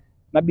 So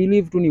na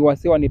believe tu ni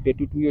wase wanipe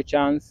tu hiyo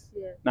chance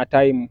na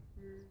time.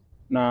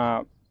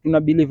 Na tuna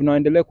believe na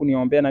endelee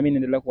kuniombea na mimi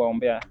niendelee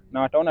kuwaombea.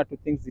 Na wataona tu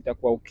things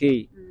zitakuwa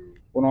okay.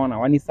 Unaona,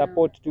 wani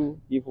support tu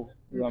hivyo.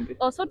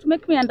 Also to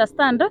make me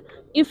understand,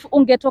 if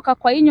ungetoka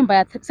kwa hii nyumba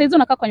ya saizi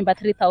unakaa kwa nyumba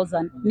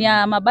 3,000, ni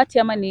ya mabati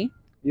ama ni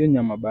hiyo ni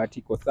ya mabati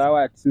iko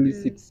sawa, at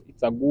least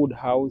it's a good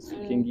house.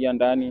 Ukiingia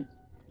ndani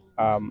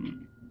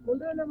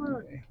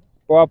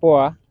poa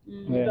poa.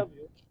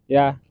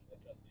 Yeah.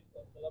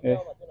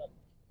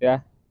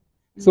 Yeah.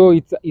 So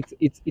it's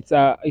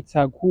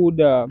a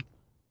good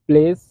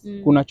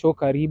place. Kuna choo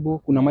karibu,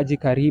 kuna maji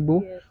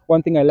karibu.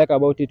 One thing I like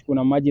about it,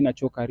 kuna maji na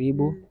choo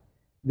karibu.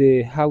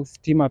 The house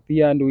stima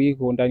pia ndio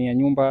iko ndani ya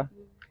nyumba.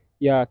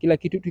 Yeah, kila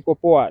kitu kiko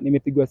poa,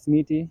 nimepigwa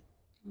simiti.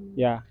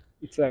 Yeah,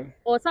 it's a...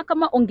 Sasa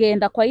kama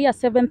ungeenda kwa hii ya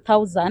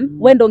 7,000,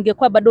 wewe ndio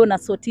ungekuwa bado una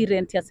soti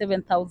rent ya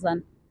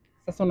 7,000.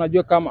 Sasa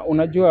unajua kama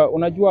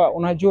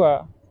unajua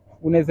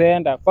unaweza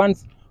enda.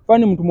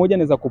 Fani mtu mmoja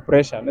anaweza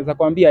kupressure, anaweza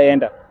kuambia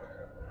enda.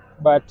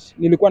 But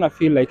nilikuwa na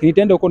feel like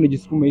nitaenda huko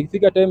nijisukume.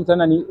 Ikifika time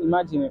sana ni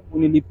imagine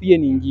unilipie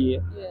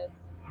niingie.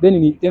 Then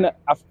ni tena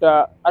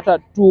after hata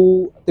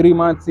 2-3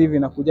 months hivi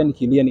nakuja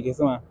nikilia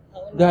nikisema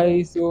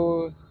guys,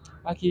 so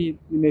aki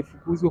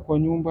nimefukuzwa kwa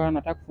nyumba,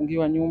 nataka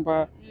kufungiwa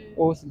nyumba.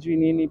 Sijui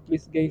nini,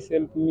 please guys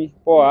help me.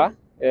 Poa.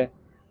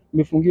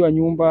 Nimefungiwa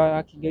nyumba,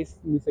 aki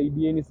guys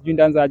nisaidieni, sijui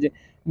ndaanzaje.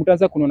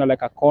 Mtaanza kuniona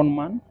like a con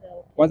man.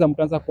 Kwanza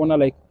mtaanza kuona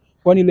like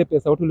kwani ile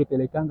pesa yote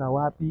ulipelekanga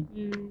wapi?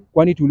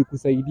 Kwani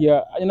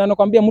tulikusaidia? Na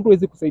nakwambia mtu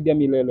hawezi kusaidia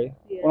milele.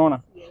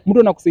 Unaona? Mtu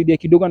anakusaidia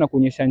kidogo na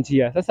kuonyesha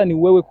njia. Sasa ni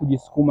wewe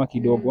kujisukuma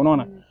kidogo,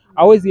 unaona?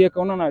 Hawezi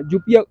yeka, unaona? Juu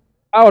pia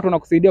hao watu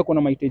wanakusaidia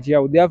kuna mahitaji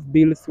yao. They have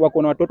bills,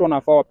 wako na watoto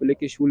wanafaa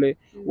wapeleke shule,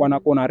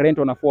 wanako na rent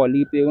wanafaa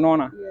walipe,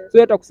 unaona? So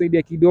yeye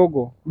atakusaidia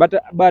kidogo.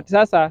 But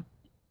sasa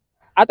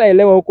hata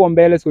elewa huko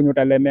mbele sio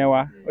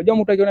utalemewa. Unajua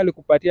mtu akiona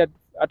alikupatia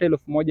hata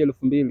 1,000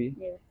 2,000,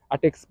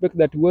 ata expect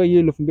that wewe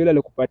hiyo 2,000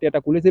 alikupatia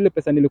atakuuliza ile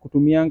pesa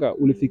nilikutumianga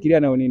ulifikiria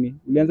nayo nini?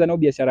 Ulianza nayo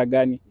biashara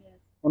gani?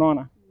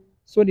 Unaona?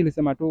 So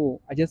nilisema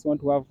tu I just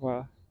want to have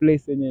a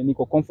place yenye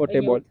niko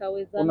comfortable.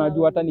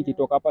 Unajua hata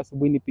nikitoka hapa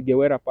asubuhi nipige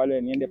wera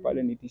pale, niende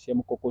pale nitishe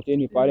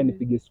mkokoteni pale,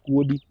 nipige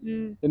skudi.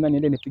 Tena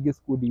niende nipige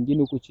skudi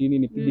nyingine huko chini,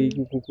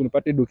 nipige huko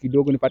nipate do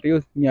kidogo, nipate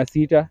hiyo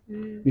 600,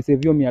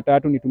 nisave hiyo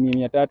 300,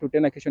 nitumie 300,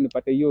 tena kesho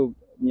nipate hiyo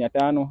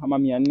 500 ama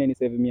 400,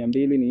 nisave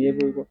 200, ni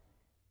hivyo hivyo.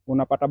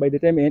 Unapata by the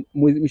time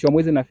mwisho wa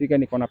mwezi nafika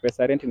niko na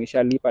pesa rent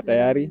nishalipa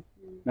tayari,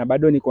 na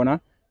bado niko na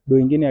do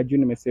ingine ya juu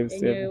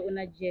nimesave.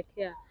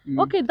 Unajiwekea.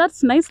 Okay,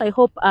 that's nice. I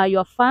hope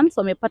your fans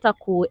wamepata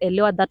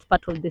kuelewa that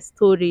part of the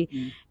story.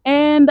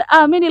 And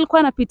mimi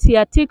nilikuwa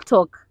napitia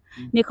TikTok.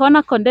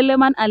 Nikaona Kondele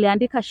man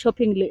aliandika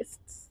shopping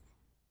list.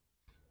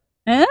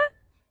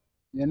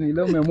 Yaani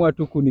leo umeamua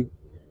tu kuni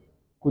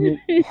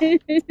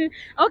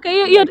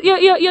Okay,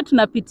 hiyo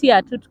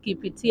tunapitia tu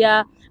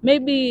tukipitia.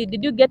 Maybe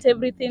did you get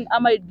everything?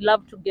 I'd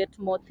love to get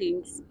more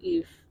things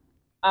if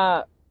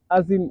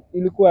as in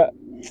ilikuwa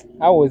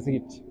how was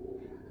it?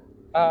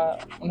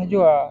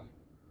 Unajua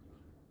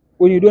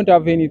when you don't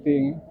have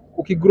anything,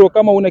 ukigrow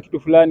kama una kitu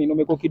fulani na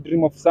umekuwa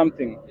ukidream of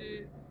something,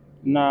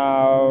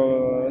 na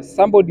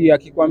somebody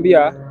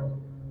akikwambia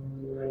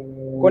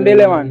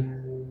Kondele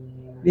man,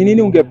 ni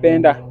nini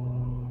ungependa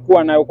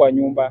kuwa nayo kwa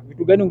nyumba?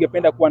 Vitu gani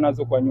ungependa kuwa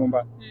nazo kwa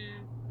nyumba?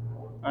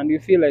 And you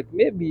feel like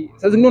maybe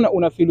sasa zingine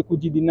una feel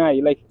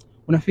kujideny, like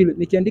una feel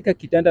nikiandika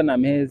kitanda na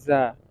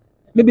meza,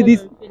 maybe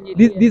this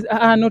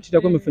not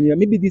itakuwa imefanyika,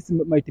 maybe this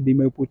might be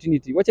my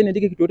opportunity. Wacha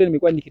niandike kitu yote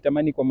nimekuwa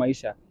nikitamani kwa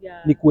maisha,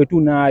 nikuwe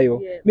tu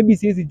nayo. Maybe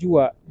siwezi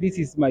jua this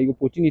is my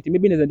opportunity.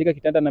 Maybe naweza andika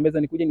kitanda na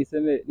meza nikuje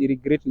niseme ni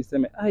regret,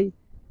 niseme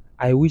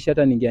I wish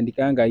hata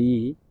ningeandikanga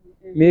hii,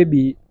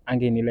 maybe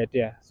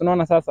angeniletea. So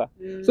unaona sasa.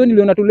 So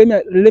niliona tu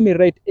let me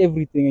write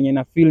everything yenye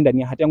na feel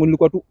ndani ya hati yangu.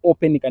 Nilikuwa tu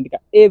open nikaandika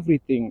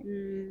everything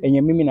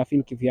yenye mimi na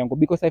feel kivyangu,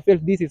 because I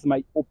felt this is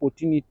my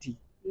opportunity.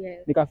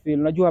 Nika feel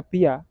unajua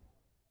pia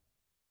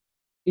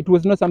it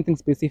was not something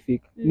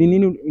specific. Ni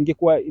nini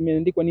ingekuwa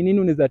imeandikwa ni nini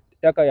unaweza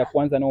taka ya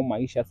kwanza nao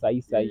maisha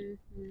sahi.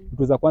 It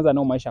was kwanza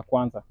nao maisha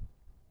kwanza.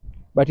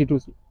 But it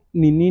was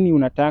ni nini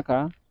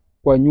unataka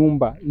kwa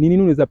nyumba? Ni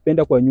nini unaweza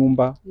penda kwa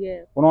nyumba?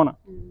 Unaona?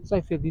 So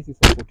I feel this is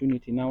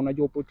opportunity. Na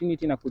unajua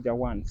opportunity inakuja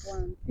once.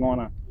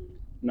 Unaona?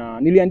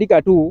 Na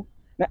niliandika tu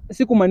na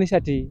sikumaanisha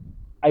ati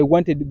I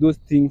wanted those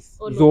things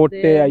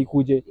zote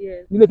haikuje.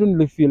 Nile tu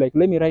nilifeel like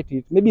let me write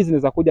it. Maybe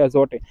zinaweza kuja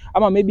zote.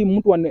 Ama maybe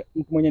mtu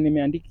mwenye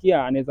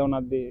nimeandikia anaweza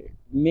ona the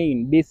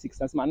main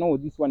basics. Anasema no,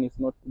 this one is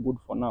not good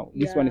for now.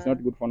 This one is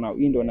not good for now.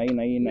 Hii ndio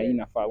na hii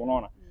inafaa.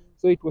 Unaona?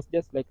 So it was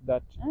just like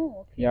that.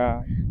 Okay.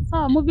 Yeah.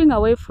 So moving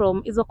away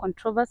from hizo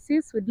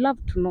controversies, we'd love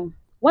to know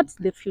what's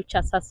the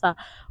future sasa.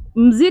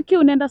 Mziki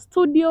unaenda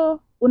studio,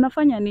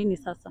 unafanya nini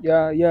sasa?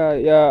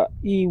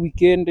 Hii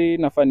weekend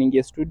nafaa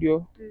niingie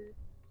studio.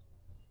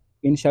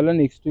 Inshallah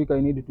next week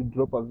I need to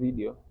drop a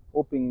video.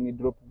 Hoping ni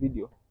drop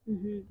video.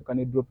 Can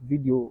I drop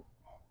video?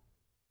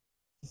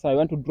 So I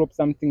want to drop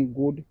something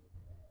good,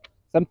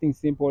 something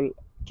simple.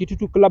 Kitu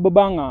tu club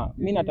banga.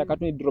 Mimi nataka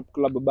tu ni drop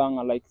club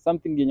banga, like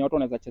something yenye watu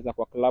wanaweza cheza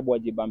kwa club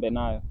wajibambe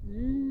nayo.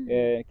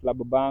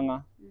 Club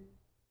banga.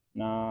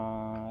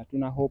 Na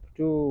tuna hope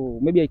tu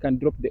maybe I can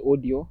drop the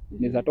audio.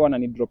 Naweza toa na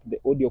ni drop the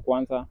audio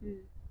kwanza.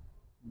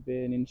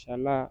 Then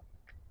inshallah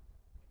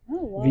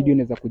video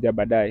inaweza kuja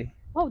baadaye.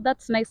 Oh,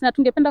 that's nice. Na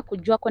tungependa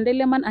kujua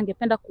Kondele man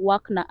angependa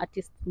kuwork na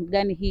artist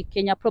mgani hii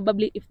Kenya,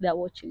 probably if they are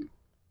watching.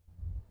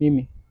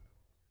 Mimi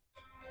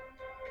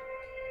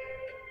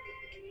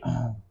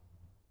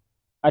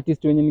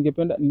artist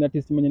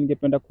mwenye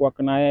ningependa kuwork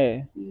na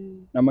yeye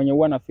na mwenye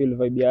huwa na feel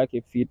vibe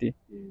yake fiti.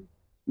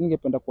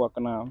 Ningependa kuwork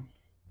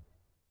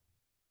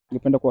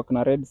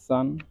na Red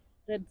Sun.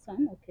 Red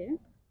Sun, okay.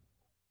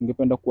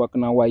 Ningependa kuwork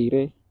na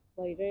Waire.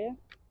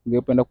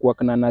 Ningependa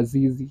kuwork na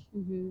Nazizi.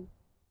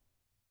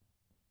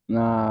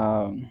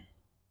 Na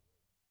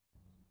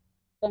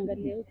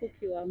angalia huko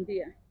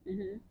kiwaambia.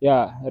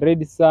 Yeah,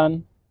 Red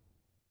Sun,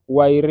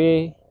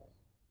 Waire,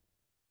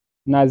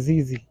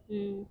 Nazizi.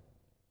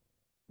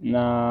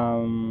 Na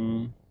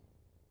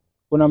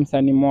kuna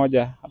msanii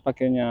mmoja hapa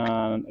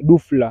Kenya,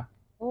 Dufla.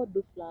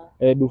 Dufla.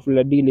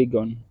 Dufla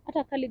Diligon.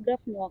 Hata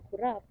calligraph ni wa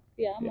kurap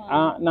pia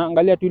ama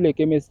naangalia tu ile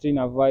chemistry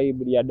na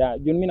vibe ya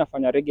juu mimi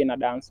nafanya reggae na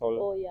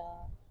dancehall.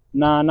 Yeah.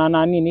 Na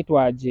nani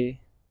nitwaje?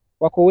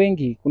 Wako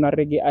wengi, kuna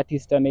reggae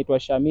artist anaitwa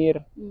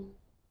Shamir.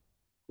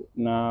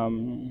 Na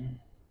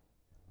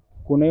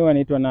kuna yeye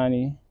anaitwa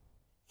nani?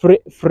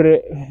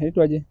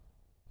 Anaitwaje?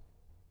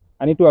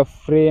 Anaitwa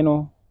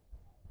Freno.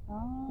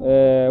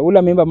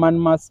 Ula member Man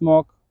Must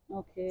Smoke.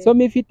 Okay. So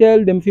if you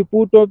tell them if you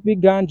put up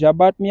big ganja,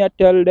 but me I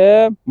tell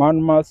them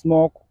man must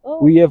smoke.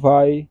 We have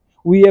high,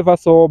 we have a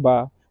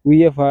sober,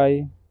 we have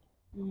high.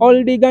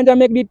 All the ganja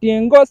make the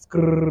thing go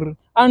skrrr,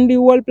 and the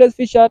whole place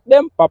fish at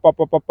them pa.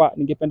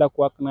 Ningependa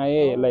kuwork na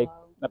yeye like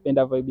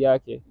napenda vibe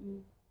yake.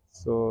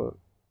 So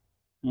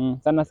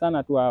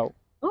sana tu hao.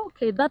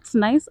 Okay, that's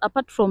nice.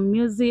 Apart from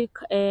music,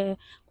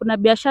 kuna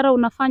biashara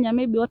unafanya,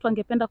 maybe watu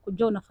wangependa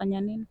kujua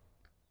unafanya nini?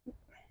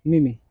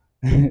 Mimi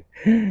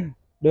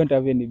don't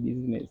have any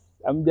business.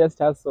 I'm just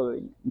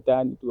hustling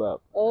mtaani tu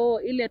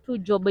hapo. Ile tu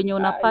job yenye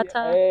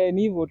unapata.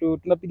 Ni hivyo tu,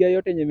 tunapiga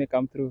yote yenye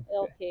imecome through.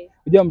 Okay.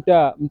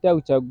 Unajua mtaa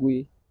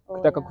uchagui.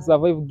 Ukitaka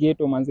kusurvive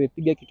ghetto manze,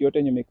 piga kitu yote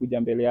yenye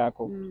imekuja mbele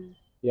yako.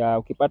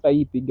 Ukipata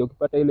hii piga,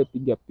 ukipata ile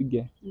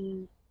piga.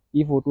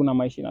 Hivyo tu na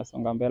maisha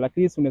inasonga mbele. At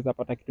least unaweza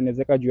pata kitu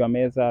unawezeka juu ya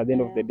meza at the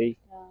end of the day.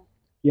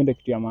 Hiyo ndio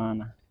kitu ya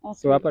maana. Okay.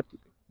 So hapa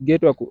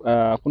ghetto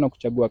hakuna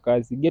kuchagua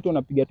kazi. Ghetto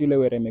unapiga tu ile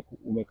were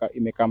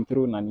imecome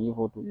through na ni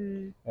hivyo tu.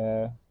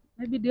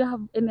 Maybe do you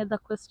have any other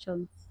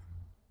questions?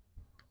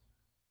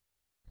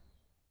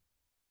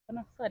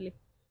 Kuna swali?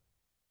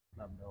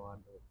 Labda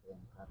wando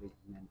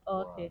encouragement.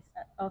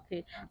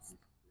 Okay.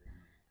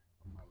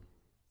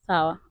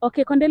 Sawa.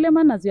 Okay, Kondele,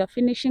 as you are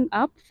finishing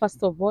up,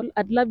 first of all,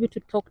 I'd love you to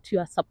talk to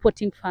your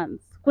supporting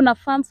fans. Kuna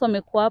fans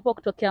wamekuwa hapo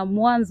kutokea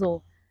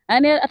mwanzo.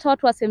 Yaani hata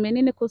watu waseme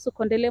nini kuhusu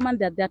Kondele,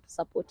 they are there to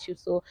support you.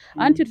 So, I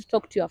want you to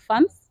talk to your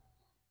fans.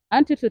 I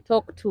want you to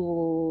talk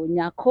to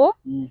Nyako.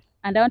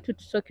 And I want you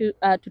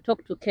to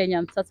talk to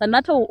Kenyans. Sasa na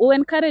hata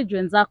encourage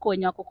wenzako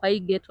wenye wako kwa hii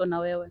ghetto na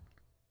wewe.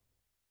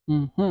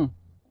 Mimi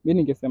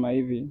ningesema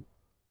hivi.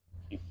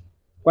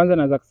 Kwanza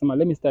naweza kusema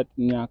let me start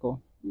Nyako.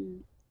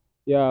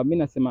 Mimi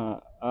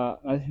nasema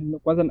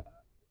kwanza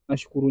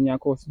nashukuru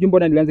Nyako. Sijui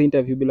mbona nilianza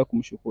interview bila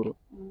kumshukuru.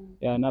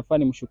 Nafaa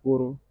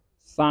nimshukuru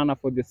sana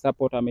for the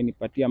support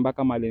amenipatia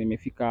mpaka mahali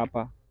nimefika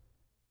hapa.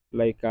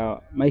 Like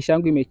maisha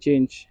yangu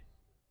imechange.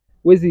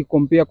 Huwezi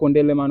compare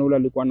Kondele ule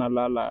alikuwa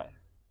analala.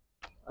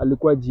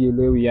 Alikuwa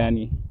jielewi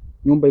yani.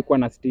 Nyumba ilikuwa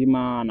na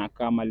stima na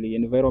kamali,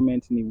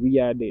 environment ni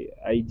weird,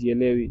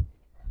 haijielewi.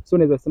 So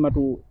naweza sema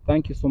tu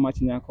thank you so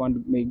much Nyako,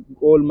 and may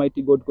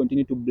Almighty God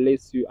continue to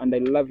bless you, and I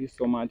love you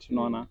so much,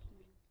 unaona.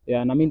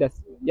 Na mimi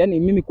yani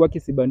mimi kwake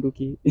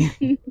sibanduki.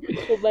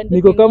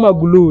 Niko kama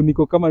glue,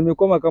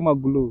 nimekoma kama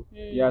glue.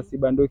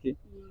 Sibanduki.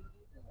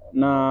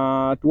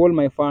 Na to all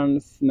my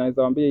fans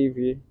naweza waambia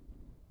hivi,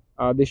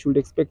 they should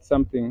expect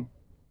something.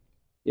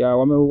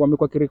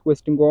 Wamekuwa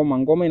request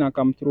ngoma ina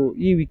come through.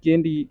 Hii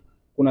weekend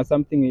kuna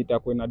something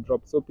itakuwa ina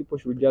drop, so people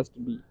should just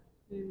be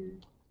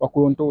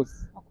wako on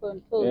toes.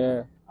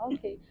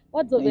 Okay.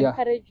 Words of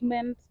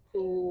encouragement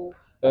to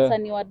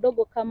wasanii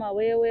wadogo kama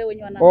wewe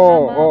wenye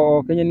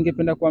wanakama. Kenye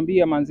ningependa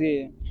kuambia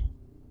manzi.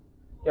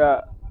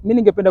 Mimi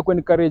ningependa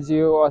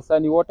encourage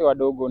wasanii wote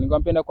wadogo.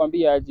 Ningependa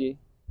kuambia aje.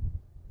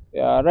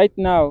 Right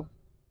now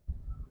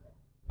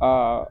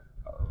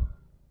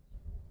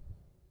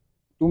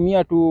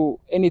tumia tu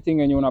anything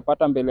yenye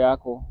unapata mbele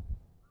yako.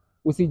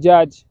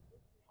 Usijudge.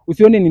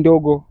 Usione ni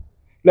ndogo.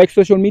 Like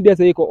social media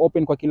sasa iko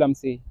open kwa kila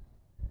msee.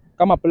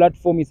 Kama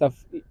platform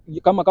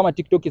kama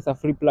TikTok is a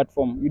free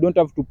platform. You don't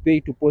have to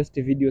pay to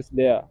post videos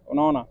there.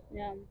 Unaona?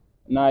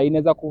 Na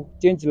inaweza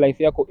kuchange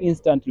life yako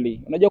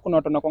instantly. Unajua kuna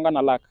watu wanakuanga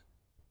na luck.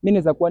 Mimi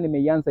naweza kuwa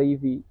nimeianza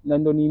hivi na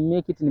ndio ni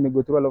make it,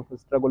 nimego through a lot of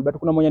struggle, but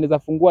kuna mmoja anaweza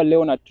fungua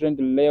leo na trend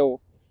leo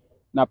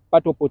na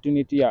pata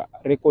opportunity ya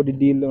record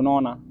deal,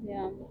 unaona.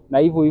 Na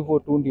hivyo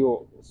tu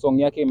ndio song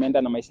yake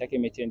imeenda na maisha yake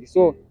imechange.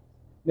 So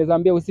naweza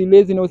ambia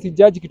usilezi na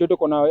usijudge kitu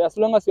uko nayo. As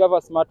long as you have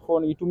a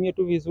smartphone, itumie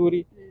tu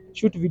vizuri.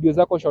 Shoot video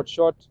zako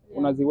short,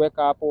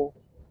 unaziweka hapo.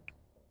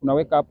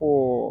 Unaweka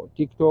hapo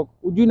TikTok.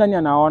 Ujui nani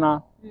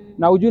anaona.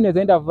 Na ujui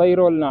inaweza enda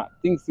viral na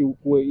things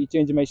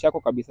change maisha yako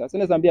kabisa. So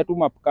naweza ambia tu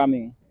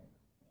upcoming.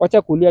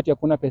 Wacha kulia ati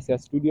hakuna pesa ya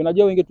studio.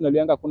 Unajua wengi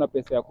tunalianga hakuna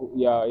pesa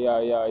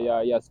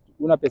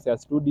una pesa ya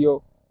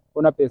studio,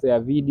 una pesa ya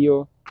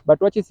video,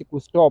 but wacha siku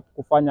stop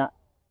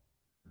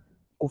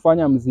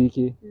kufanya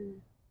muziki.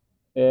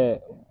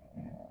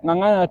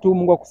 ng'ang'ana tu,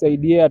 Mungu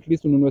akusaidie, at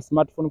least ununue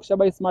smartphone.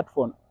 Ukishabuy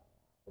smartphone,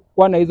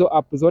 kuwa na hizo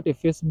app zote,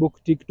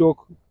 Facebook,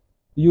 TikTok,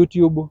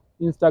 YouTube,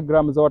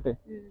 Instagram zote.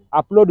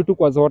 Upload tu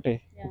kwa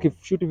zote.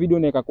 Ukishoot video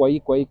unaweka kwa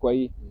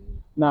hii.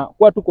 Na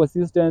kuwa tu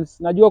consistent.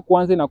 Najua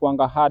kwanza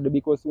inakuanga hard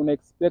because una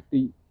expect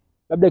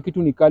labda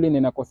kitu ni kali na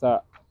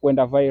inakosa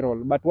kwenda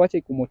viral, but wacha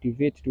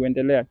ikumotivate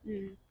tuendelea.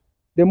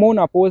 The more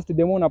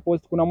una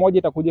post, kuna moja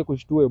itakuja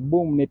kushtue,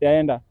 boom,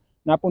 nitaenda.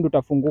 Na hapo ndo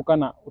utafunguka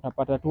na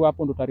utapata tu,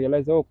 hapo ndo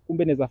utarealize, oh,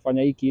 kumbe naweza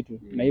fanya hii kitu.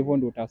 Na hivyo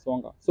ndo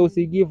utasonga. So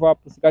si give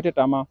up, usikate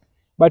tamaa.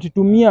 But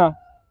tumia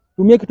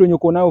kitu yenye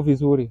uko nayo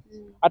vizuri.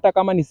 Hata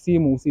kama ni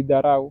simu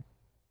usidharau.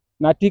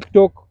 Na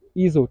TikTok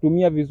hizo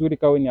tumia vizuri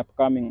kawe ni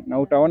upcoming, na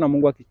utaona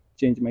Mungu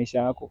akichange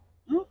maisha yako.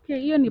 Okay,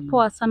 hiyo ni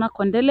poa sana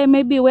Kondele.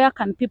 Maybe where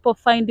can people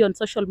find you on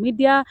social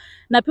media?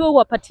 Na pia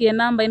uwapatie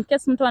namba in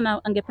case mtu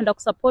angependa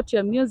kusupport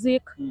your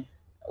music.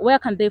 Where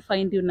can they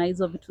find you na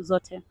hizo vitu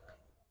zote?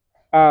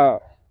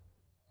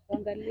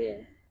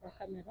 Angalie kwa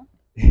kamera.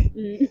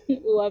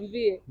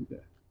 Uambie.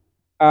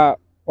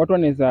 Watu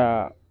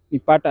wanaweza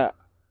nipata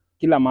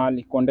kila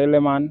mahali,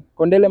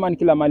 Kondeleman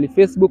kila mahali.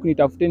 Facebook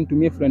nitafute,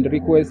 nitumie friend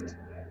request.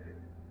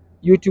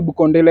 YouTube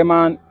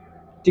Kondeleman,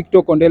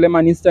 TikTok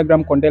Kondeleman,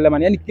 Instagram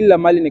Kondeleman, yani kila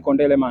mahali ni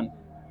Kondeleman.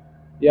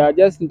 Yeah,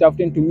 just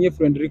nitafute, nitumie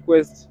friend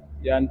request,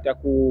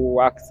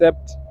 nitaku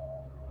accept.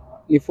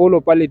 Ni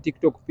follow pale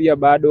TikTok pia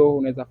bado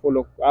unaweza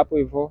follow hapo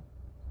hivyo.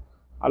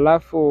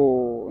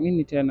 Alafu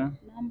nini tena?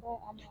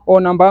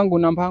 Namba yangu.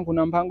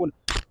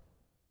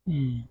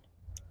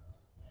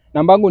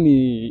 Namba yangu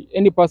ni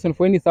any person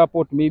for any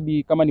support,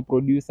 maybe kama ni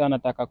producer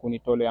nataka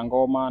kunitolea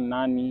ngoma,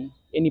 nani,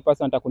 any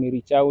person nataka kuni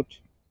reach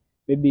out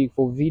maybe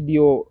for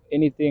video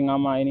anything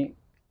ama any.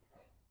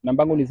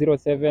 Namba yangu ni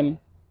 07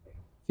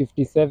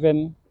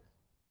 57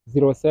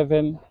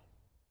 07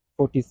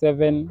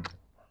 47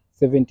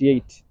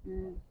 78.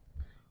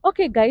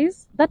 Okay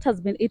guys, that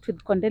has been it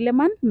with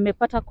Kondeleman.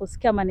 Mmepata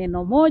kusikia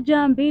maneno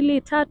 1, 2,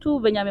 3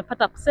 venye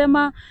amepata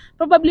kusema.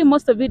 Probably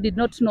most of you did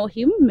not know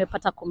him.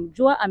 Mmepata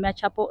kumjua.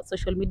 Ameacha hapo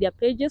social media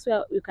pages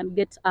where you can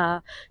get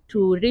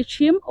to reach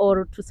him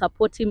or to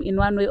support him in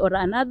one way or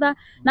another.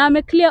 Na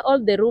ame clear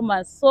all the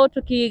rumors. So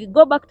tuki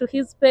go back to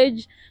his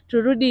page,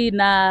 turudi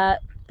na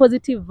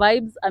positive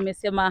vibes.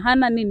 Amesema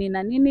hana nini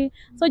na nini.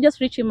 So just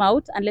reach him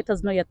out and let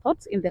us know your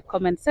thoughts in the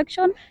comment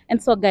section.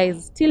 And so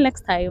guys, till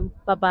next time.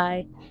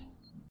 Bye-bye.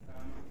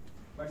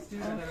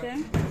 Okay.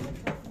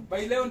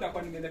 By leo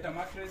ndakuwa nimeleta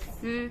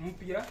mattress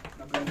mpya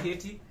na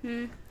blanketi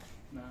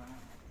na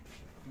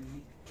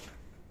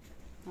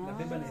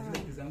nabeba na zile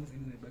vitu zangu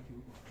zimebaki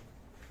huko.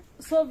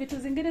 So vitu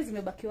zingine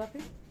zimebaki wapi?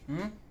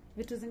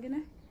 Vitu zingine?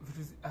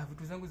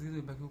 Vitu zangu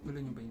zimebaki huko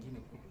ile nyumba nyingine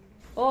huko.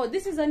 Oh,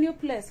 this is a new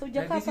place. So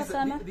hujakaa hapa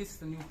sana. This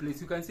is a new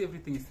place. You can see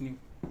everything is new.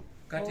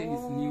 Curtain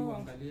is new,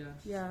 angalia.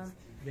 Yeah.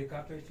 The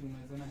carpet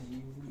unaona ni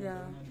new.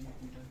 Yeah.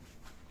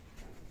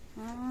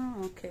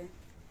 Okay.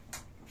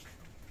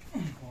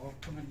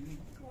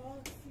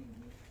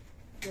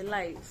 The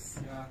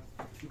lights. Yeah,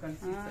 you can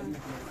see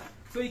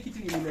so hii kitu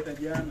nilileta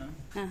jana.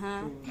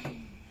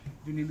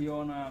 So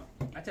niliona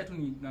acha tu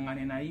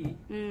ningangane na hii.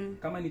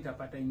 Kama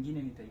nitapata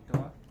nyingine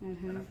nitaitoa.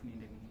 Alafu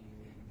niende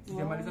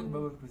sijamaliza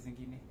kubeba vitu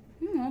zingine.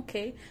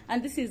 Okay.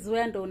 And this is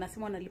where ndo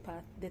unasema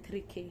unalipa the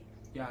 3K.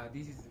 Yeah,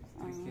 this is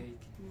 3K.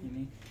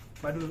 Nini?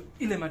 Bado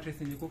ile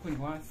mattress yenye koko ni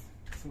once.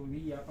 So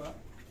hii hapa.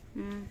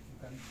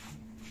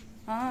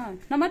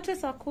 Na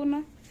mattress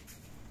hakuna?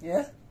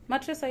 Yeah.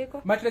 Mattress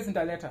haiko? Mattress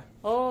nitaleta.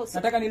 So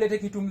nataka nilete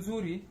kitu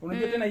mzuri.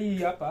 Unajua tena hii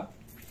hapa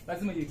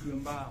lazima iwe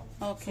mbao.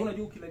 Okay. So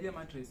unajua ukilalia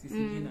mattress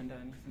isingine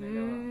ndani.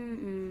 Unaelewa?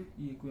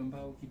 Hii iwe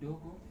mbao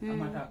kidogo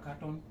ama hata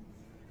carton.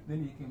 Then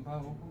iwe mbao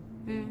huko.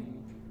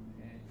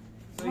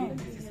 So hii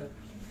is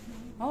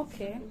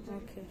Okay.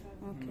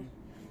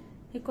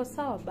 Iko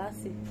sawa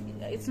basi.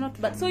 It's not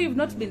bad. So you've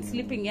not been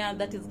sleeping here,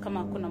 that is kama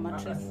hakuna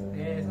mattress.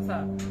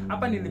 Sasa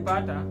hapa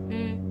nilipata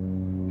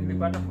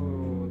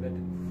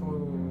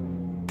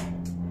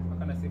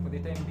for the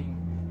time being.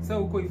 So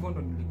huko hivyo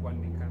ndo nilikuwa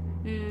nimekaa.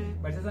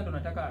 But sasa ndo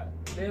nataka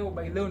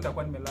leo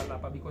nitakuwa nimelala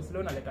hapa because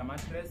leo naleta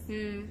mattress.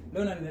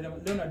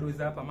 Leo na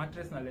doza hapa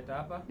mattress naleta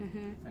hapa.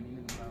 Na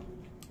nini mbao.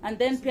 And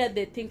then pia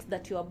the things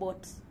that you are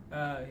bought.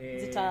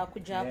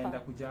 Zitakuja hapa.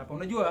 Nitakuja hapa.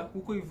 Unajua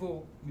huko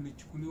hivyo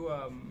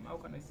nilichukuliwa how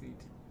can I say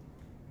it?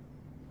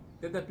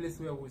 The other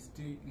place where I was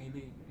stay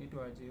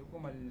nilitoaje huko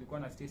mali nilikuwa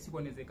na stay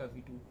sikuwa naweza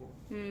vitu huko.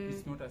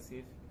 It's not as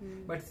safe.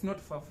 But it's not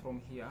far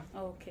from here.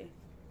 Okay.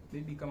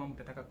 Maybe kama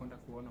mtataka kwenda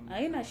kuona.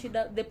 Haina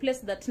shida. The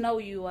place that now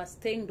you are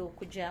staying ndo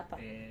kuja hapa.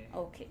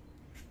 Okay.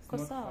 Kwa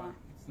sawa.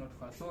 It's not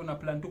far. So na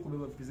plan tu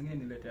kubeba vitu zingine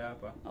nilete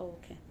hapa.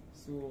 Okay.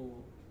 So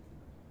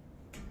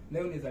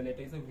leo naweza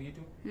leta hizo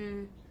vitu.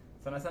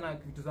 Sana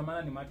vitu za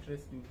maana ni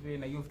mattress, duvet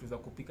na hiyo vitu za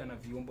kupika na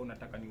viombo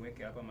nataka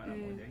niweke hapa mara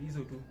moja. Hizo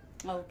tu.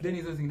 Okay. Then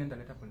hizo zingine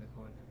nitaleta pole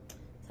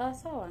pole.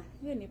 Sawa.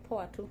 Hiyo ni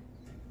poa tu.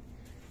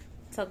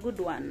 It's a good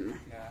one.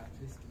 Yeah,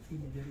 just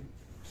nijaribu.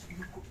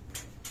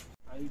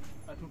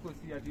 Atuko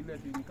si atile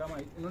ni kama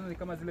unaona ni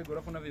kama zile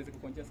gorofa unaweza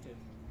congested.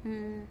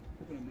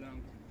 Huko ni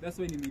mlango. That's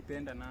why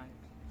nimeipenda nayo.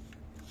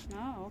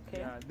 Okay.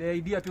 Yeah, the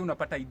idea pia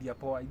unapata idea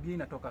poa. Idea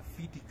inatoka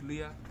fit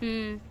clear.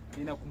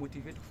 Ina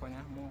kumotivate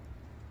kufanya more.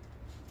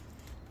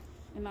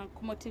 Ina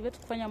kumotivate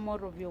kufanya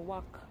more of your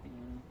work.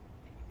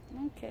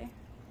 Okay.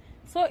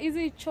 So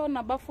hizi choo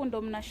na bafu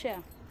ndo mna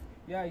share?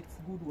 Yeah, it's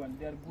good one.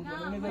 They are good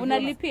one.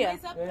 Unalipia?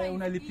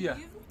 Unalipia.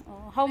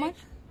 How much?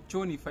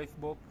 Choo ni 5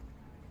 bob.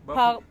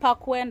 Pa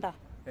kuenda.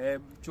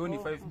 Choo ni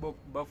 5 bob,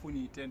 bafu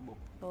ni 10 bob.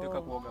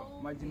 Teka kuoga.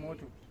 Maji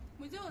moto.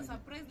 Mujhe was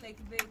surprised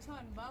like the choo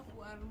and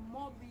bafu are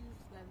more bills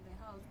than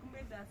the house.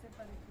 Kumbe they are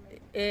separate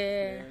like.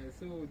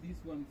 So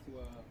these ones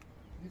were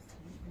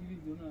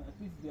at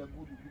least they are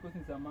good because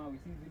in Samawi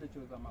see zile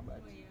choo za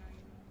mabati.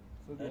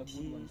 So they are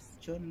good ones.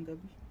 Choo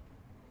ngapi?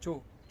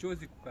 Choo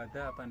ziko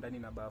kadhaa hapa ndani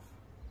na bafu.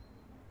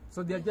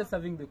 So they are just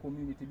serving the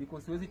community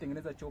because huwezi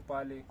tengeneza choo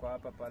pale kwa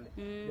hapa pale.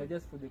 They are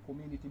just for the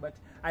community, but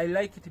I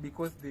like it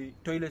because the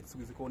toilets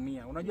ziko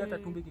near. Unajua hata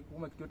tumbo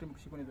kikuma kitu yote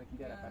mkishika unaweza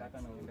kimbia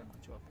haraka na uende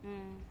kuchoo.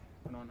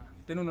 Unaona?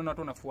 Tena unaona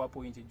hata unafua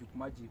hapo nje juu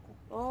maji iko.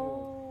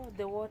 So,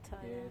 the water.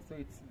 So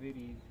it's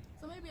very easy.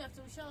 So maybe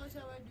after shower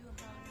where do you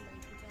hang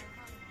like it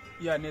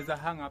hang? Yeah, naweza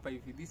hang hapa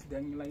hivi. This is the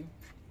hanging line.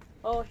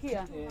 Oh,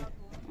 here.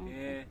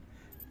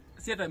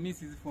 Si hata mimi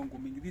sizi fungu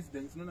mingi. This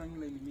is unaona hanging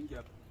line mingi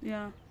hapa.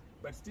 Yeah.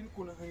 But still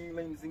kuna hanging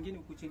line zingine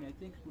huko chini. I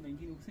think kuna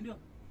nyingine huko, si ndio?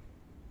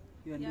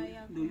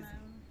 Yeah.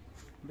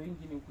 Ndio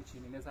nyingine huko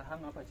chini. Naweza hang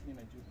hapa chini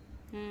na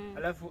juu.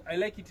 Alafu I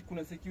like it,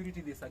 kuna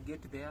security, there's a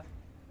gate there.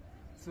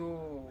 So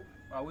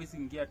hawezi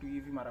ingia tu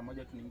hivi mara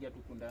moja tunaingia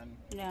tu ndani.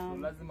 So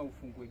lazima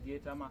ufungue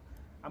gate ama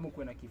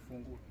uko na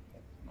kifungu.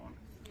 Unaona?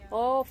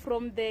 Oh,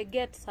 from the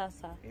gate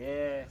sasa.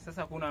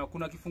 Sasa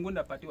kuna kifungu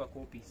ndapatiwa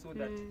copy so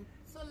that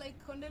so like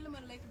Kondele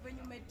man like when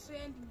you met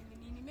trend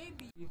nini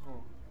maybe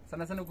hivyo.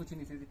 Sana huko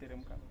chini siwezi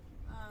teremka.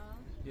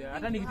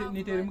 Hata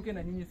niteremke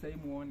na nyinyi sasa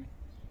muone.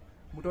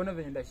 Mtaona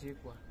venye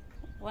ndashikwa.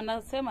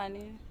 Wanasema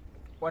nini?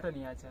 Wata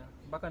niacha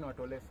mpaka ni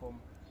watolee form.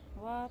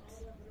 What?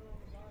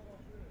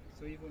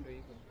 So hivyo ndio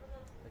hivyo.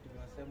 Ati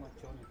tunasema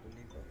choo ni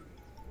kulipa.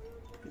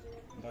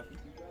 Ngapi?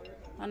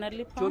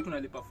 Analipa? Choo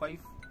tunalipa 5.